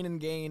his Pain and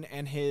Gain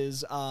and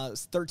his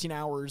 13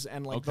 Hours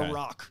and like The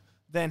Rock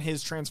than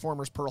his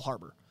Transformers Pearl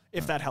Harbor,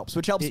 if that helps,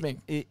 which helps me.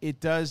 It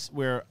does.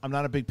 Where I'm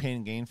not a big Pain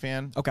and Gain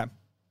fan. Okay.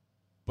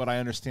 But I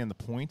understand the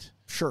point.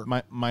 Sure. My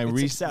It's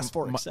reason success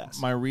for excess.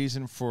 My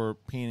reason for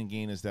Pain and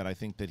Gain is that I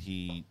think that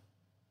he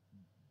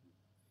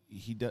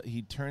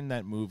turned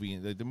that movie.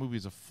 The movie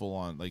is a full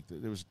on like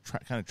there was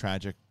kind of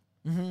tragic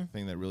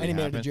thing that really And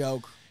he happened. made it a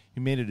joke. He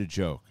made it a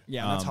joke.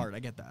 Yeah, that's hard. I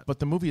get that. But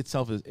the movie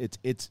itself is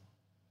it's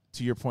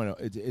to your point.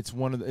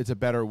 It's a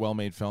better,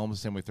 well-made film. The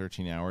same way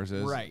 13 Hours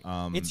is. Right.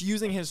 It's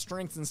using his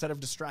strengths instead of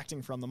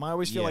distracting from them. I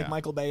always feel like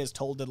Michael Bay is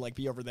told to like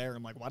be over there.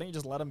 I'm like, why don't you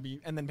just let him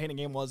be? And then Pain and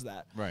Gain was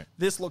that. Right.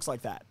 This looks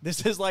like that.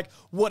 This is like,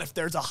 what if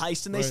there's a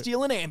heist and they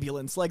steal an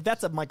ambulance? Like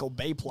that's a Michael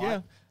Bay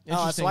plot.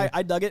 Yeah. So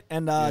I dug it,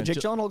 and Jake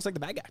Gyllenhaal looks like the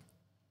bad guy.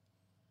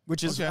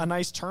 Which is a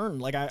nice turn.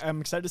 Like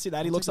I'm excited to see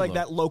that. He looks like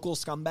that local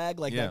scumbag,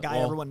 like that guy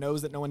everyone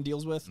knows that no one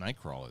deals with.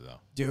 Nightcrawler though.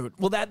 Dude,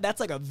 well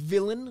that's like a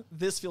villain.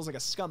 This feels like a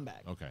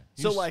scumbag. Okay.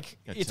 So like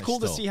it's cool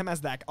to see him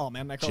as that. Oh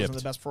man, Nightcrawler's one of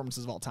the best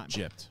performances of all time.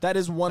 Gypped. That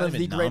is one Not of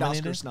the even great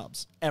nominated? Oscar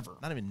snubs ever.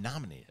 Not even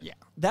nominated. Yeah.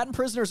 That and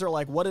Prisoners are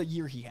like what a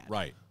year he had.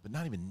 Right. But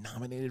not even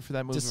nominated for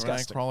that movie.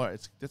 Disgusting.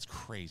 Nightcrawler. That's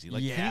crazy.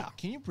 Like, Yeah.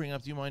 Can you bring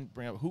up? Do you mind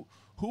bring up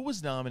who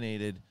was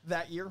nominated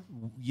That year?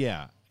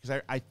 Yeah,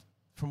 because I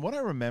from what I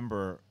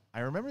remember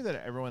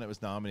that everyone that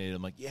was nominated,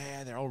 I'm like,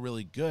 yeah, they're all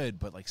really good,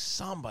 but like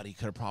somebody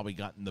could have probably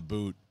gotten the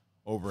boot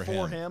over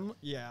For him,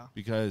 yeah.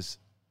 because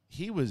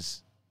he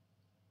was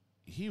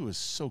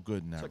so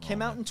good in that. So it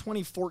came out in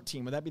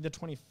 2014. Would that be the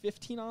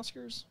 2015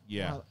 Oscars?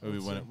 Yeah,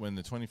 Let's see. when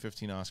the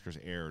 2015 Oscars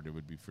aired, it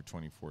would be for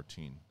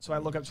 2014. So I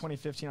look up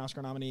 2015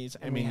 Oscar nominees.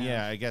 And I mean,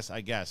 yeah, I guess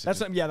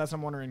that's what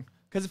I'm wondering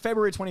because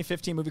February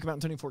 2015 movie came out in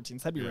 2014.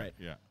 So that'd be right.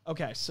 Yeah.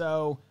 Okay,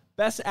 so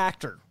Best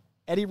Actor: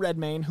 Eddie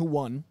Redmayne, who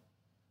won.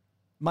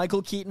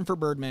 Michael Keaton for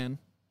Birdman,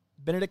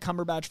 Benedict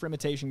Cumberbatch for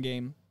Imitation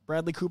Game,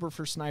 Bradley Cooper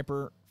for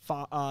Sniper,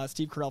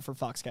 Steve Carell for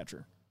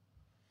Foxcatcher.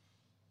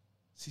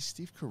 See,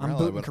 Steve Carell. I'm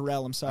booting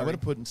Carell. I'm sorry. I would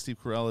have put in Steve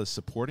Carell as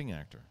supporting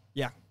actor.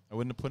 Yeah, I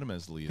wouldn't have put him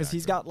as the lead because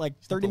he's actor. got like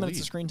He's not 30 the minutes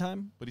lead. of screen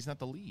time. But he's not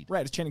the lead.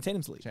 Right, it's Channing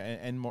Tatum's lead.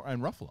 And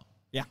Ruffalo.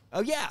 Yeah.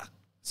 Oh yeah.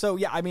 So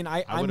yeah, I mean,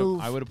 I would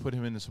have put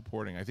him in the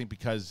supporting. I think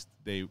because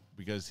I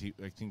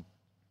think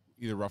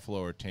either Ruffalo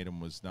or Tatum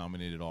was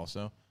nominated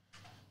also.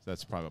 So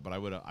that's probably. But I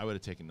would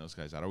have taken those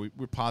guys out.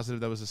 We're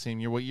positive that was the same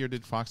year. What year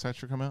did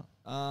Foxcatcher come out?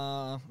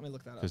 Let me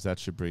look that up. Because that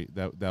should be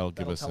that'll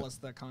give us tell us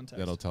the context.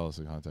 That'll tell us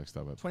the context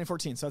of it.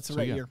 2014. So that's the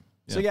right yeah. year.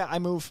 Yeah. So yeah, I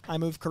move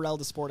Carell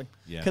to supporting.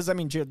 Yeah. Because I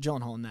mean,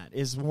 Gyllenhaal in that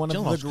is one of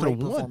Gyllenhaal's the great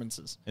could've won.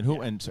 performances. And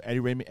and so Eddie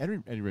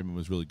Raymond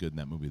was really good in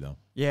that movie though.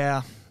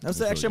 Yeah, that was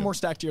really actually a good. more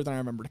stacked year than I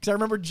remembered. Because I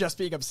remember just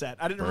being upset.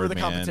 I didn't remember the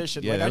Birdman.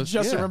 competition. Yeah, Like that I was-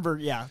 just yeah. remember.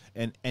 Yeah.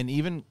 And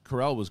even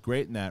Carell was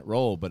great in that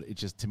role, but it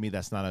just to me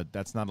that's not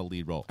a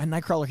lead role. And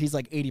Nightcrawler, he's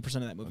like 80%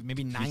 of that movie,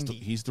 maybe 90.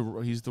 He's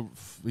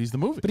the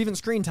movie. But even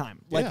screen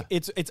time, like Yeah.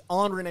 it's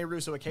on Rene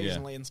Russo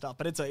occasionally and stuff.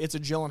 But it's a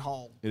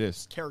Gyllenhaal It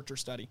is. character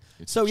study.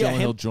 It's so yeah,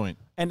 Gyllenhaal him, joint.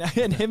 and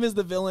him as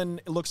the villain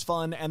looks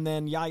fun. And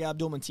then Yahya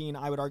Abdul-Mateen,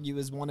 I would argue,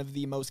 is one of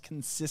the most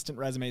consistent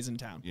resumes in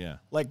town. Yeah.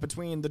 Like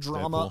between the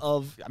drama Deadpool.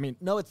 of, I mean,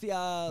 no, it's the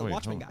wait,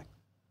 Watchmen hold on. guy.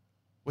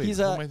 Wait, He's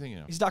who am I thinking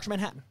of? He's Dr.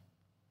 Manhattan.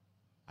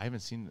 I haven't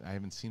seen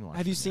Watchmen.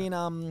 Have you yet. seen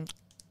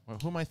Well,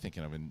 who am I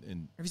thinking of?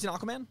 In Have you seen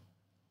Aquaman?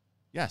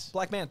 yes,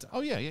 Black Manta. Oh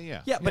yeah.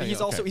 Yeah, but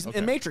he's also okay, he's okay.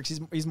 in Matrix.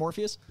 He's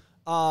Morpheus.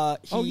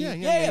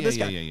 This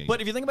guy. yeah.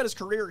 But if you think about his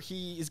career,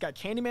 he's got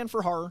Candyman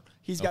for horror.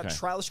 He's got Okay.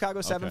 Trial of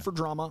Chicago 7 Okay. for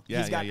drama. Yeah,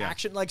 he's got yeah.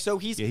 action. Like so,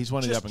 he's one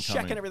of the just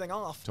up-and-coming. checking everything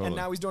off. Totally. And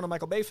now he's doing a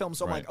Michael Bay film.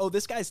 So I'm Right. like, oh,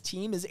 this guy's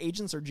team, his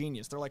agents are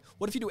genius. They're like,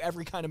 what if you do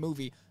every kind of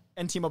movie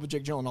and team up with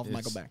Jake Gyllenhaal and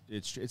Michael Bay?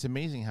 It's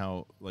amazing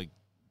how like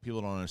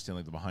people don't understand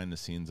like the behind the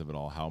scenes of it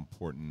all. How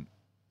important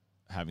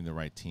having the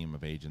right team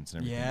of agents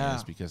and everything Yeah.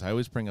 is, because I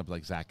always bring up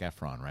like Zac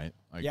Efron, right?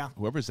 Like, Yeah.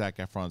 whoever Zac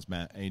Efron's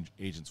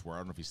agents were, I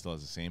don't know if he still has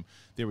the same.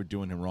 They were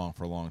doing him wrong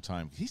for a long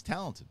time. He's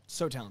talented.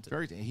 So talented.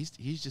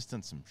 He's just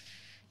done some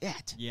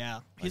shit. Yeah,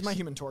 he's my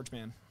Human Torch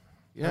man.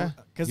 Yeah,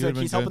 Because He would've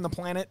been he's helping good. the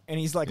planet, and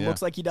he's like Yeah.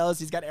 looks like he does.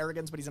 He's got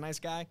arrogance, but he's a nice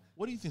guy.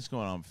 What do you think's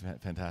going on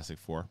with Fantastic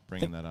Four?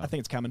 Bringing that up. I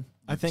think it's coming.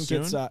 I think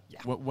Soon? it's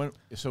yeah.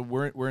 So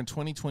we're in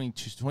 2022,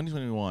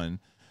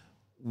 2021.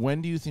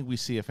 When do you think we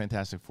see a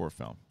Fantastic Four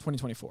film?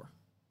 2024.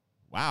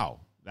 Wow.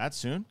 That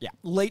soon? Yeah,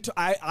 late.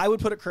 I would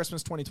put it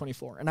Christmas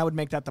 2024, and I would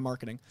make that the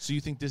marketing. So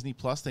you think Disney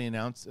Plus, they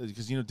announced,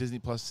 because Disney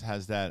Plus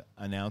has that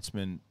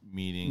announcement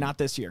meeting. Not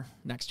this year,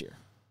 next year.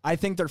 I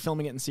think they're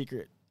filming it in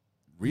secret.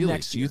 Really?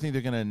 Next So year. you think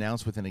they're going to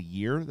announce within a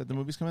year that the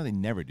movie's coming out? They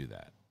never do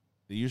that.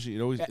 They usually,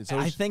 it's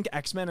always. I think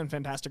X-Men and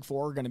Fantastic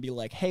Four are going to be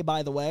like, hey,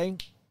 by the way,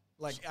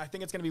 like I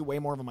think it's going to be way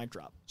more of a mic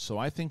drop. So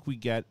I think we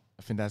get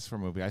a Fantastic Four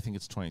movie. I think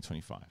it's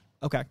 2025.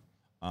 Okay.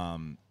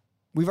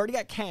 We've already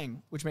got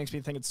Kang, which makes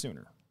me think it's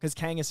sooner because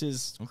Kang is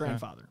his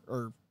grandfather,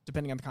 or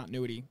depending on the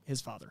continuity,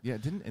 his father. Yeah,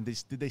 did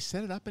they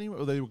set it up anywhere?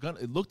 Or they were gonna.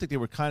 It looked like they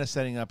were kind of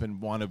setting up in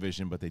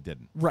WandaVision, but they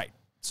didn't. Right.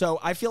 So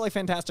I feel like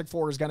Fantastic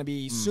Four is going to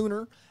be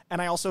sooner,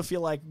 and I also feel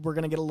like we're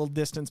going to get a little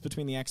distance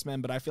between the X-Men,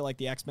 but I feel like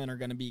the X-Men are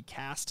going to be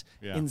cast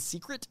in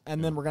secret,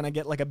 and then we're going to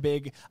get like a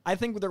big. I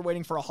think they're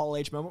waiting for a Hall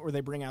H moment where they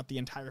bring out the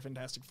entire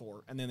Fantastic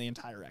Four and then the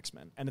entire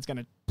X-Men, and it's going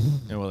to.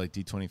 And what, like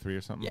D23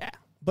 or something? Yeah.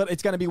 But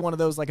it's going to be one of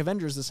those like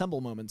Avengers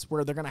Assemble moments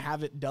where they're going to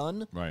have it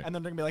done, Right. and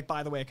then they're going to be like,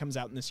 by the way, it comes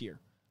out in this year.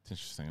 It's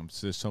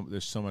interesting.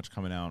 There's so much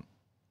coming out.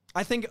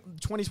 I think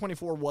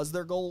 2024 was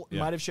their goal. It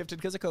Yeah. might have shifted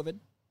because of COVID,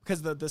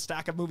 because the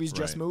stack of movies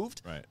just Right,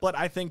 moved. right. But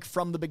I think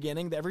from the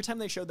beginning, every time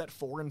they showed that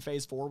 4 in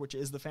Phase 4, which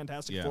is the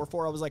Fantastic Yeah.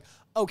 Four, I was like,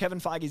 oh, Kevin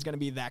Feige's going to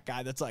be that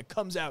guy that's like,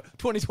 comes out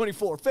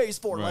 2024, Phase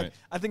 4. Right. Like,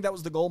 I think that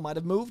was the goal. Might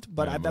have moved,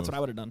 but Might have that's moved. what I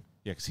would have done.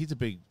 Yeah, because he's a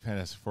big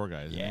Fantastic Four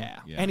guy, isn't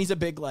he? And he's a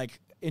big, like,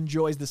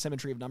 enjoys the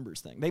symmetry of numbers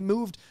thing. They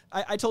moved.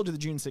 I told you the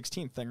June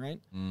 16th thing, right?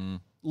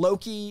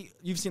 Loki,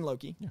 you've seen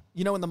Loki. Yeah.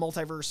 You know when the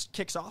multiverse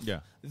kicks off? Yeah.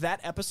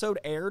 That episode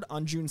aired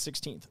on June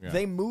 16th. Yeah.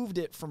 They moved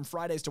it from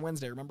Fridays to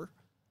Wednesday, remember?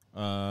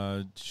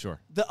 Sure.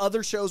 The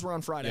other shows were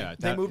on Friday. Yeah,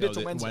 they moved it to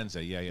the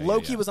Wednesday. Yeah.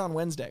 Loki yeah. was on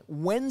Wednesday.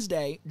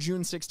 Wednesday,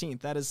 June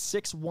 16th. That is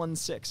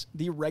 616.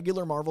 The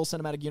regular Marvel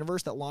Cinematic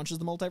Universe that launches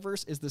the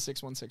multiverse is the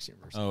 616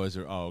 universe. Oh, is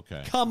there? Oh,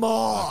 okay. Come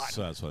on.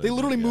 That's what they it is,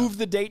 literally yeah. moved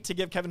the date to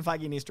give Kevin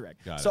Feige an Easter egg.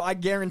 Got So it. I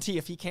guarantee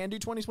if he can do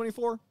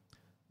 2024,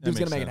 That dude's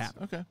going to makes make it sense.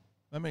 happen. Okay.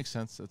 That makes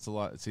sense. That's a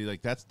lot. See,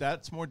 like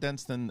that's more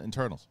dense than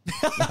Eternals.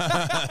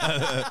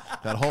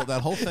 that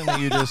whole thing that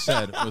you just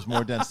said was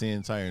more dense than the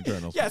entire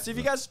Eternals. Yeah, so if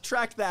you guys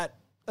track that,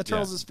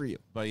 Eternals Yeah. is for you.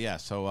 But yeah,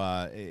 so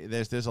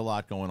there's a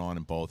lot going on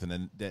in both,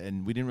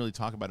 and we didn't really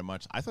talk about it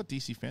much. I thought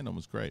DC fandom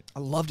was great. I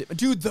loved it.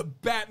 Dude, the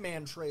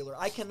Batman trailer.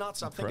 I cannot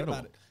stop thinking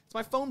about it. It's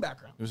my phone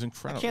background. It was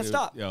incredible. I can't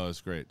stop. Yeah, it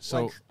was great.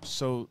 So Like-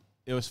 so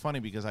it was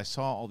funny because I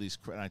saw all these,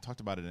 and I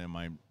talked about it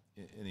in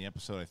the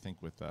episode I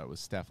think with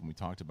Steph when we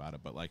talked about it.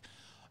 But like,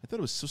 I thought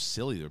it was so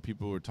silly. There were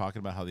people who were talking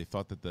about how they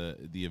thought that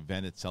the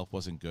event itself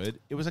wasn't good.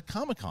 It was a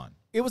Comic-Con.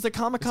 It was a It's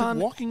like Comic-Con.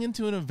 walking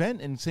into an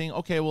event and saying,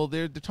 okay, well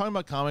they're talking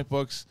about comic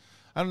books.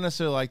 I don't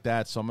necessarily like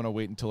that, so I'm going to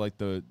wait until like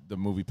the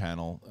movie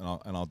panel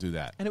and I'll do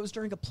that. And it was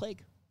during a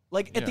plague.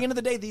 Like, at the Yeah. end of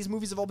the day, these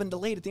movies have all been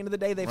delayed. At the end of the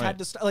day, they've had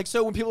to... like,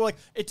 so when people are like,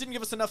 it didn't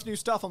give us enough new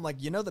stuff, I'm like,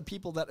 the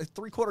people that...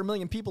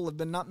 750,000 people have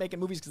been not making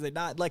movies because they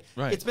died. Like,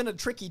 Right. it's been a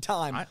tricky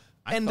time. I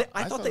I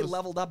thought thought it they was-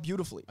 leveled up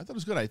beautifully. I thought it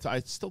was good. I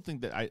still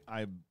think that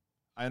I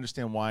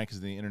understand why, because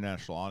of the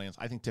international audience.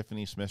 I think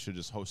Tiffany Smith should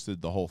just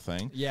hosted the whole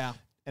thing. Yeah.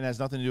 And it has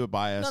nothing to do with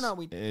bias. No,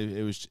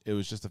 it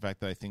was just the fact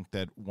that I think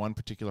that one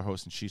particular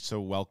host, and she's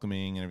so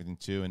welcoming and everything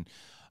too, and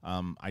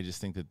I just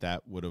think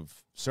that would have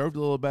served a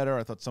little better.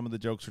 I thought some of the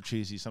jokes were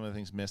cheesy, some of the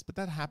things missed, but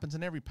that happens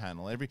in every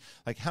panel.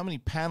 Like how many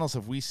panels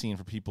have we seen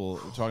for people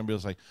talking about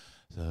it's like,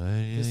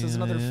 This is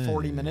another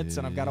 40 minutes,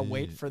 and I've got to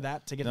wait for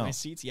that to get No. my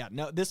seats. Yeah,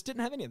 no, this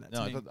didn't have any of that. No,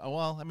 to I me. thought,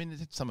 well, I mean,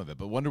 it's some of it,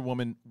 but Wonder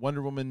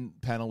Woman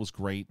panel was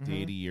great.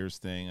 The 80 years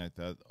thing, I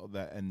thought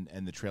that,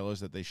 and the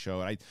trailers that they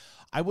showed,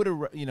 I would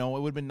have, it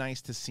would have been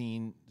nice to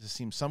see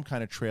some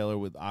kind of trailer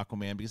with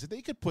Aquaman, because if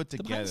they could put the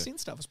together, behind the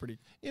scenes stuff was pretty.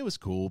 it was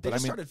cool. They But I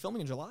just mean, started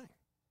filming in July.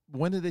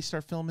 when did they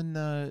start filming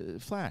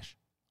Flash?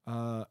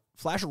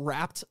 Flash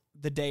wrapped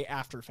the day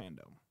after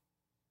Fandom.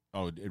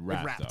 Oh, it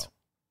wrapped.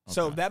 Though.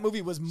 So Okay. that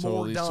movie was So more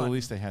at least, done. So at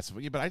least they had some.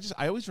 Yeah, but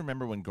I always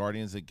remember when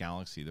Guardians of the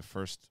Galaxy, the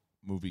first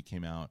movie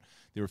came out,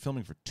 they were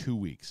filming for 2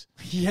 weeks,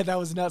 Yeah, that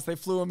was nuts. They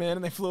flew him in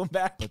and they flew him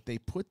back. but they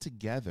put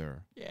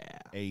together Yeah.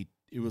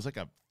 it was like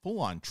a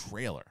full-on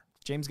trailer.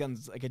 James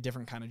Gunn's like a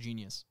different kind of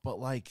genius. But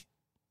like,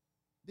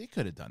 they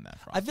could have done that.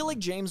 For I feel like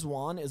James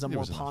Wan is a There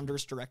more was enough.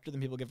 ponderous director than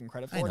people give him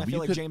credit for. I know, And I but feel you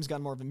like could- James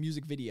Gunn more of a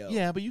music video.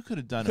 yeah, but you could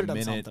have done Could've a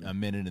done minute, something. a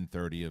minute and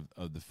 30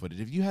 of the footage.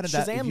 If you had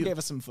Shazam gave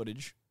us some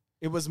footage.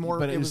 It was more,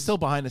 but it was still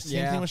behind the same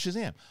yeah. thing with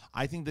Shazam.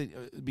 I think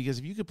that because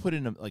if you could put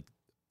in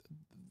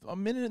a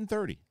minute and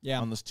 30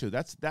 on those two,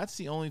 that's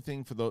the only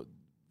thing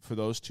for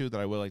those two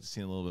that I would like to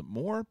see a little bit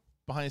more.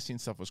 Behind the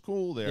scenes stuff was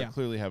cool. They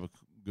clearly have a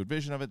good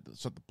vision of it.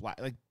 So the Black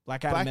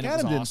Adam minute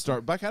was didn't awesome.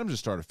 start. Black Adam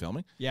just started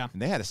filming. Yeah.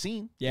 and they had a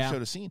scene. Yeah. They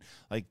showed a scene.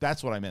 Like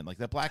that's what I meant. Like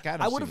that Black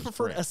Adam. I would have scene was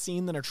preferred great. a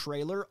scene than a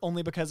trailer,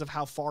 only because of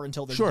how far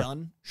until they're Sure.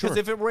 done. Sure.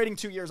 Because if we're waiting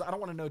 2 years, I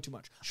don't want to know too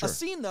much. Sure. A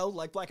scene, though,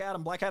 like Black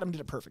Adam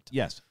did it perfect.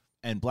 Yes,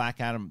 and Black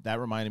Adam, that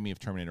reminded me of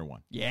Terminator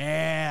 1.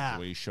 Yeah.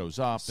 The way he shows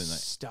up and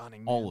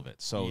Stunning. all man. of it.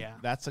 So Yeah.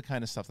 that's the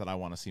kind of stuff that I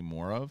want to see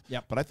more of.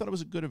 Yep. But I thought it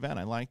was a good event.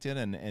 I liked it,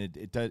 and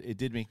it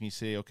did make me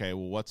say, okay,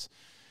 well,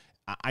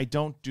 I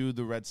don't do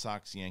the Red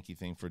Sox Yankee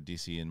thing for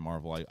DC and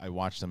Marvel. I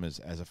watch them as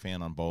a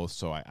fan on both.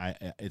 So I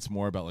it's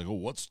more about like, oh,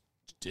 what's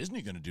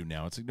Disney going to do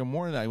now? It's like, no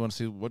more than that. I want to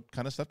see what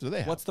kind of stuff do they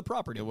have. What's the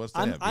property? Yeah, what's they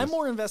have? I'm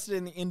more invested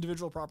in the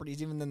individual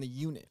properties even than the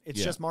unit.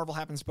 It's just Marvel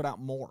happens to put out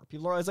more.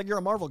 People are always like, you're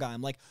a Marvel guy.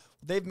 I'm like,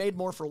 they've made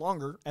more for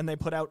longer, and they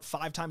put out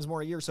 5 times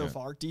more a year so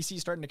far.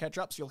 DC's starting to catch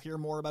up, so you'll hear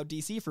more about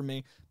DC from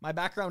me. My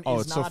background is not Marvel.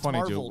 Oh, it's so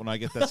funny, dude. When I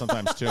get that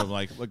sometimes, too, I'm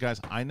like, look,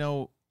 guys, I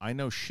know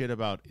shit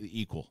about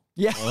Equal.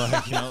 Yeah.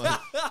 Like,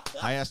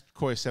 I asked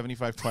Coy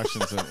 75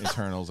 questions in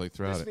Eternals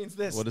throughout this means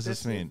this. What does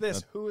this mean?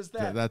 This. Who is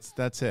that?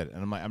 That's it.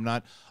 And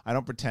I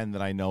don't pretend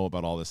that I know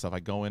about all this stuff. I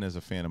go in as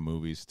a fan of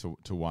movies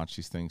to watch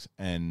these things.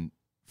 And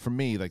for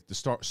me, like the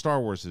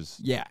Star Wars is.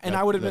 Yeah, and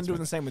I would have been doing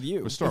the same with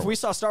you. If we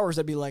saw Star Wars,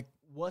 I'd be like,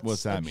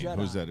 what's that mean? Jedi?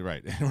 Who's that?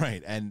 Right.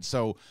 Right. And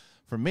so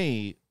for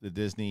me, the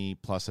Disney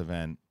Plus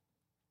event,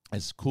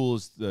 as cool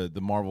as the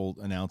Marvel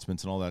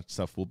announcements and all that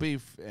stuff will be,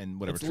 and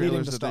whatever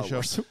trailers that they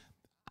show,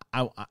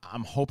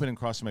 I'm hoping and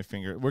crossing my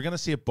finger. We're going to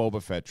see a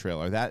Boba Fett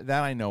trailer. That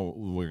I know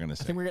we're going to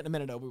see. I think we're getting a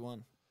minute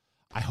Obi-Wan.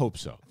 I hope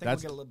so. I think we'll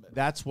get a little bit.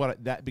 That's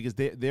because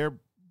they're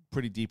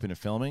pretty deep into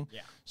filming.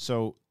 Yeah.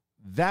 So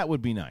that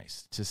would be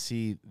nice to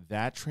see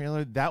that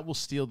trailer. That will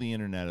steal the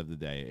internet of the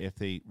day if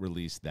they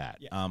release that.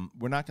 Yeah.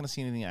 We're not going to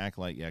see anything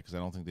Acolyte yet because I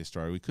don't think they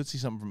started. We could see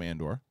something from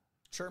Andor.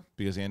 Sure.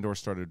 Because Andor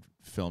started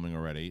filming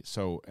already.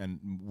 So, and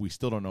we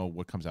still don't know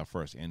what comes out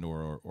first,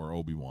 Andor or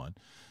Obi-Wan.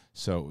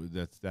 So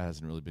that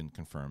hasn't really been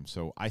confirmed.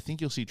 So I think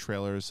you'll see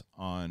trailers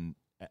on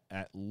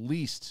at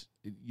least,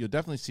 you'll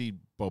definitely see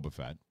Boba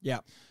Fett. Yeah.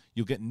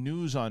 You'll get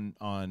news on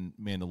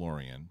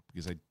Mandalorian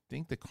because I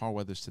think that Carl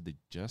Weathers said they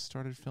just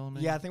started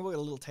filming. Yeah, I think we'll get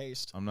a little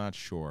taste. I'm not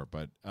sure,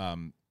 but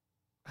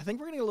I think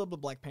we're going to get a little bit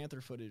of Black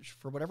Panther footage.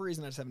 For whatever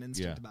reason, I just have an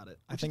instinct about it.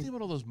 What do you think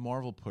about all those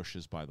Marvel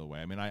pushes, by the way?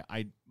 I mean,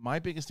 my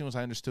biggest thing was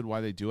I understood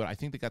why they do it. I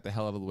think they got the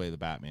hell out of the way of the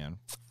Batman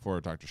for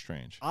Doctor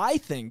Strange. I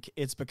think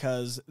it's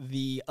because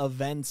the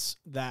events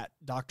that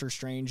Doctor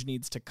Strange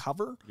needs to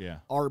cover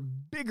are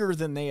bigger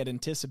than they had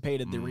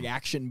anticipated the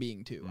reaction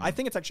being to. I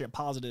think it's actually a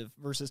positive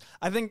versus...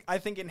 I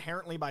think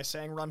inherently by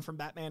saying run from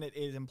Batman, it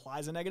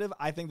implies a negative.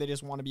 I think they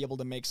just want to be able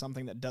to make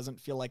something that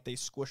doesn't feel like they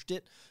squished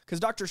it. Because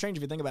Doctor Strange,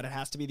 if you think about it,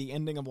 has to be the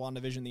ending of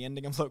WandaVision, the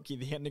ending of Loki,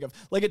 the ending of...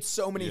 Like, it's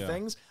so many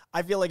things.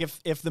 I feel like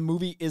if the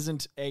movie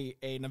isn't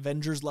an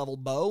Avengers-level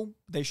bow,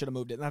 they should have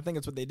moved it. And I think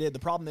that's what they did. The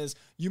problem is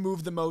you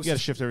move the most... You got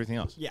to shift everything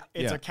else. Yeah,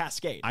 it's a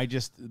cascade.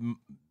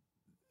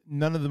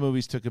 None of the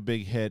movies took a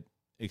big hit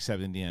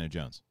except Indiana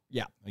Jones.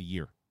 Yeah. A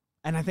year.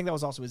 And I think that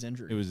was also his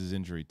injury. It was his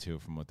injury, too,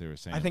 from what they were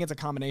saying. I think it's a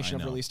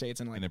combination of release dates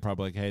and they're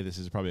probably like, hey, this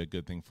is probably a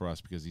good thing for us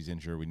because he's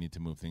injured. We need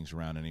to move things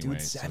around anyway. Dude,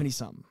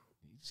 70-something.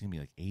 He's going to be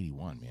like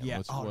 81, man.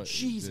 Yeah.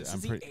 Jesus.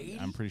 Is he 80?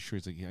 I'm pretty sure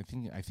he's like,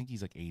 I think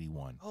he's like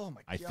 81. Oh, my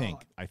God. I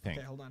think.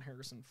 Okay, hold on.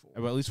 Harrison Ford.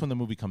 Well, at least when the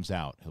movie comes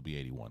out, he'll be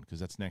 81 because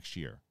that's next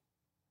year.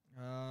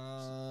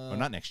 Well,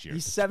 not next year.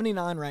 He's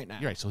 79 right now.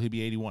 You're right, so he'll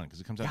be 81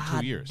 because it comes out in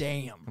 2 years.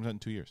 Damn. Comes out in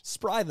 2 years.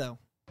 Spry, though.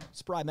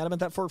 Met him at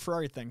that Ford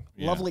Ferrari thing.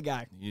 Yeah. Lovely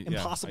guy.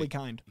 Impossibly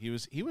kind. He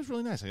was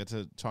really nice. I got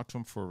to talk to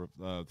him for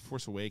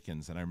Force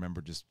Awakens, and I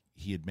remember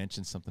he had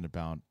mentioned something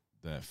about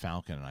the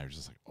Falcon, and I was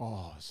just like,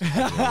 oh.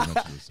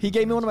 He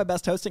gave me one of my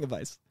best hosting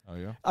advice. Oh,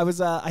 yeah?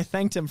 I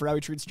thanked him for how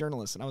he treats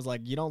journalists, and I was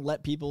like, you don't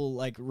let people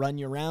like run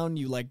you around.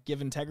 You like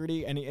give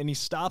integrity. And he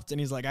stopped, and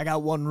he's like, I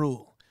got one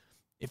rule.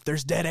 If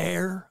there's dead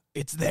air,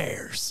 it's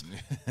theirs.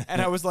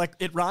 And I was like,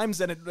 it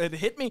rhymes, and it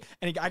hit me,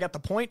 and I got the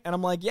point. And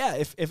I'm like, yeah,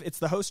 if it's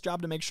the host's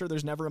job to make sure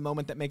there's never a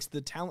moment that makes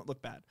the talent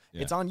look bad.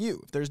 Yeah. It's on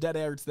you. If there's dead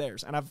air, it's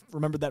theirs. And I've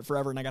remembered that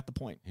forever, and I got the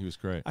point. He was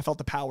great. I felt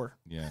the power.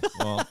 Yeah.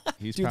 Well,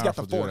 he's Dude's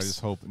powerful, got the force. dude. I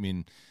just hope. I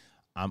mean,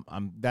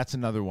 that's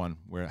another one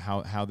where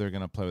how they're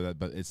gonna play with that.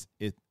 But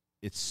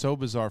it's so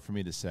bizarre for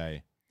me to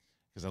say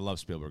because I love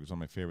Spielberg. It's one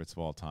of my favorites of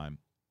all time.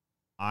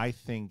 I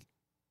think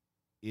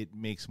it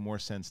makes more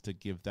sense to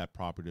give that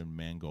property to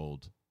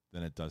Mangold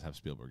than it does have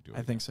Spielberg do it.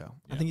 I think so.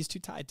 Yeah. I think he's too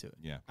tied to it.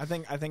 Yeah. I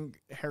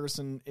think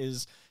Harrison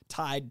is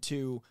tied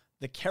to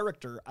the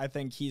character. I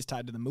think he's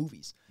tied to the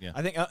movies. Yeah.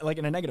 I think like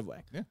in a negative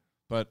way. Yeah.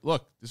 But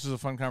look, this was a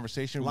fun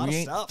conversation. We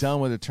ain't done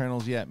with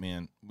Eternals yet,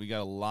 man. We got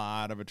a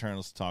lot of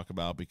Eternals to talk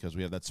about because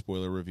we have that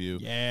spoiler review.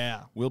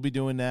 Yeah. We'll be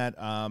doing that.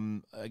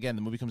 Again,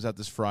 the movie comes out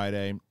this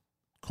Friday.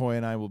 Coy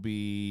and I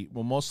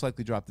will most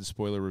likely drop the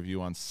spoiler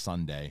review on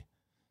Sunday.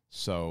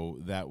 So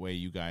that way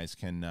you guys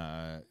can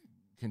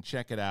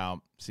check it out.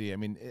 See, I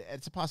mean,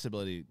 it's a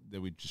possibility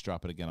that we just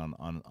drop it again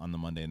on the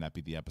Monday and that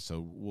be the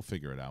episode. We'll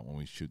figure it out when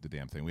we shoot the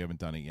damn thing. We haven't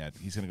done it yet.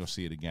 He's going to go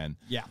see it again.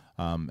 Yeah.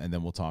 And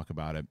then we'll talk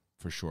about it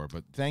for sure.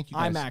 But thank you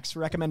guys. IMAX.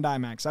 Recommend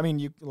IMAX. I mean,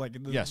 you like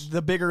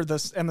the bigger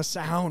and the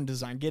sound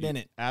design. Get in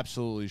it.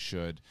 Absolutely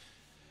should.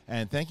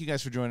 And thank you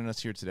guys for joining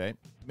us here today.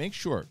 Make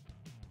sure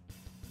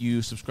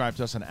you subscribe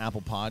to us on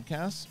Apple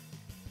Podcasts.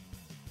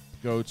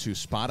 Go to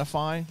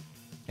Spotify.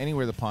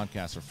 Anywhere the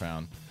podcasts are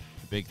found.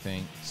 The big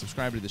thing,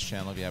 subscribe to this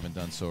channel if you haven't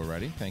done so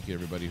already. Thank you,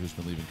 everybody who's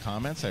been leaving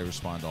comments. I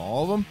respond to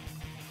all of them.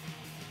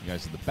 You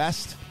guys are the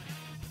best.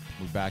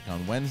 We're back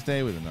on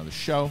Wednesday with another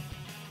show.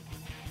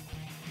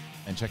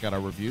 And check out our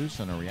reviews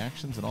and our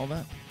reactions and all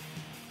that.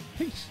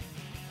 Peace.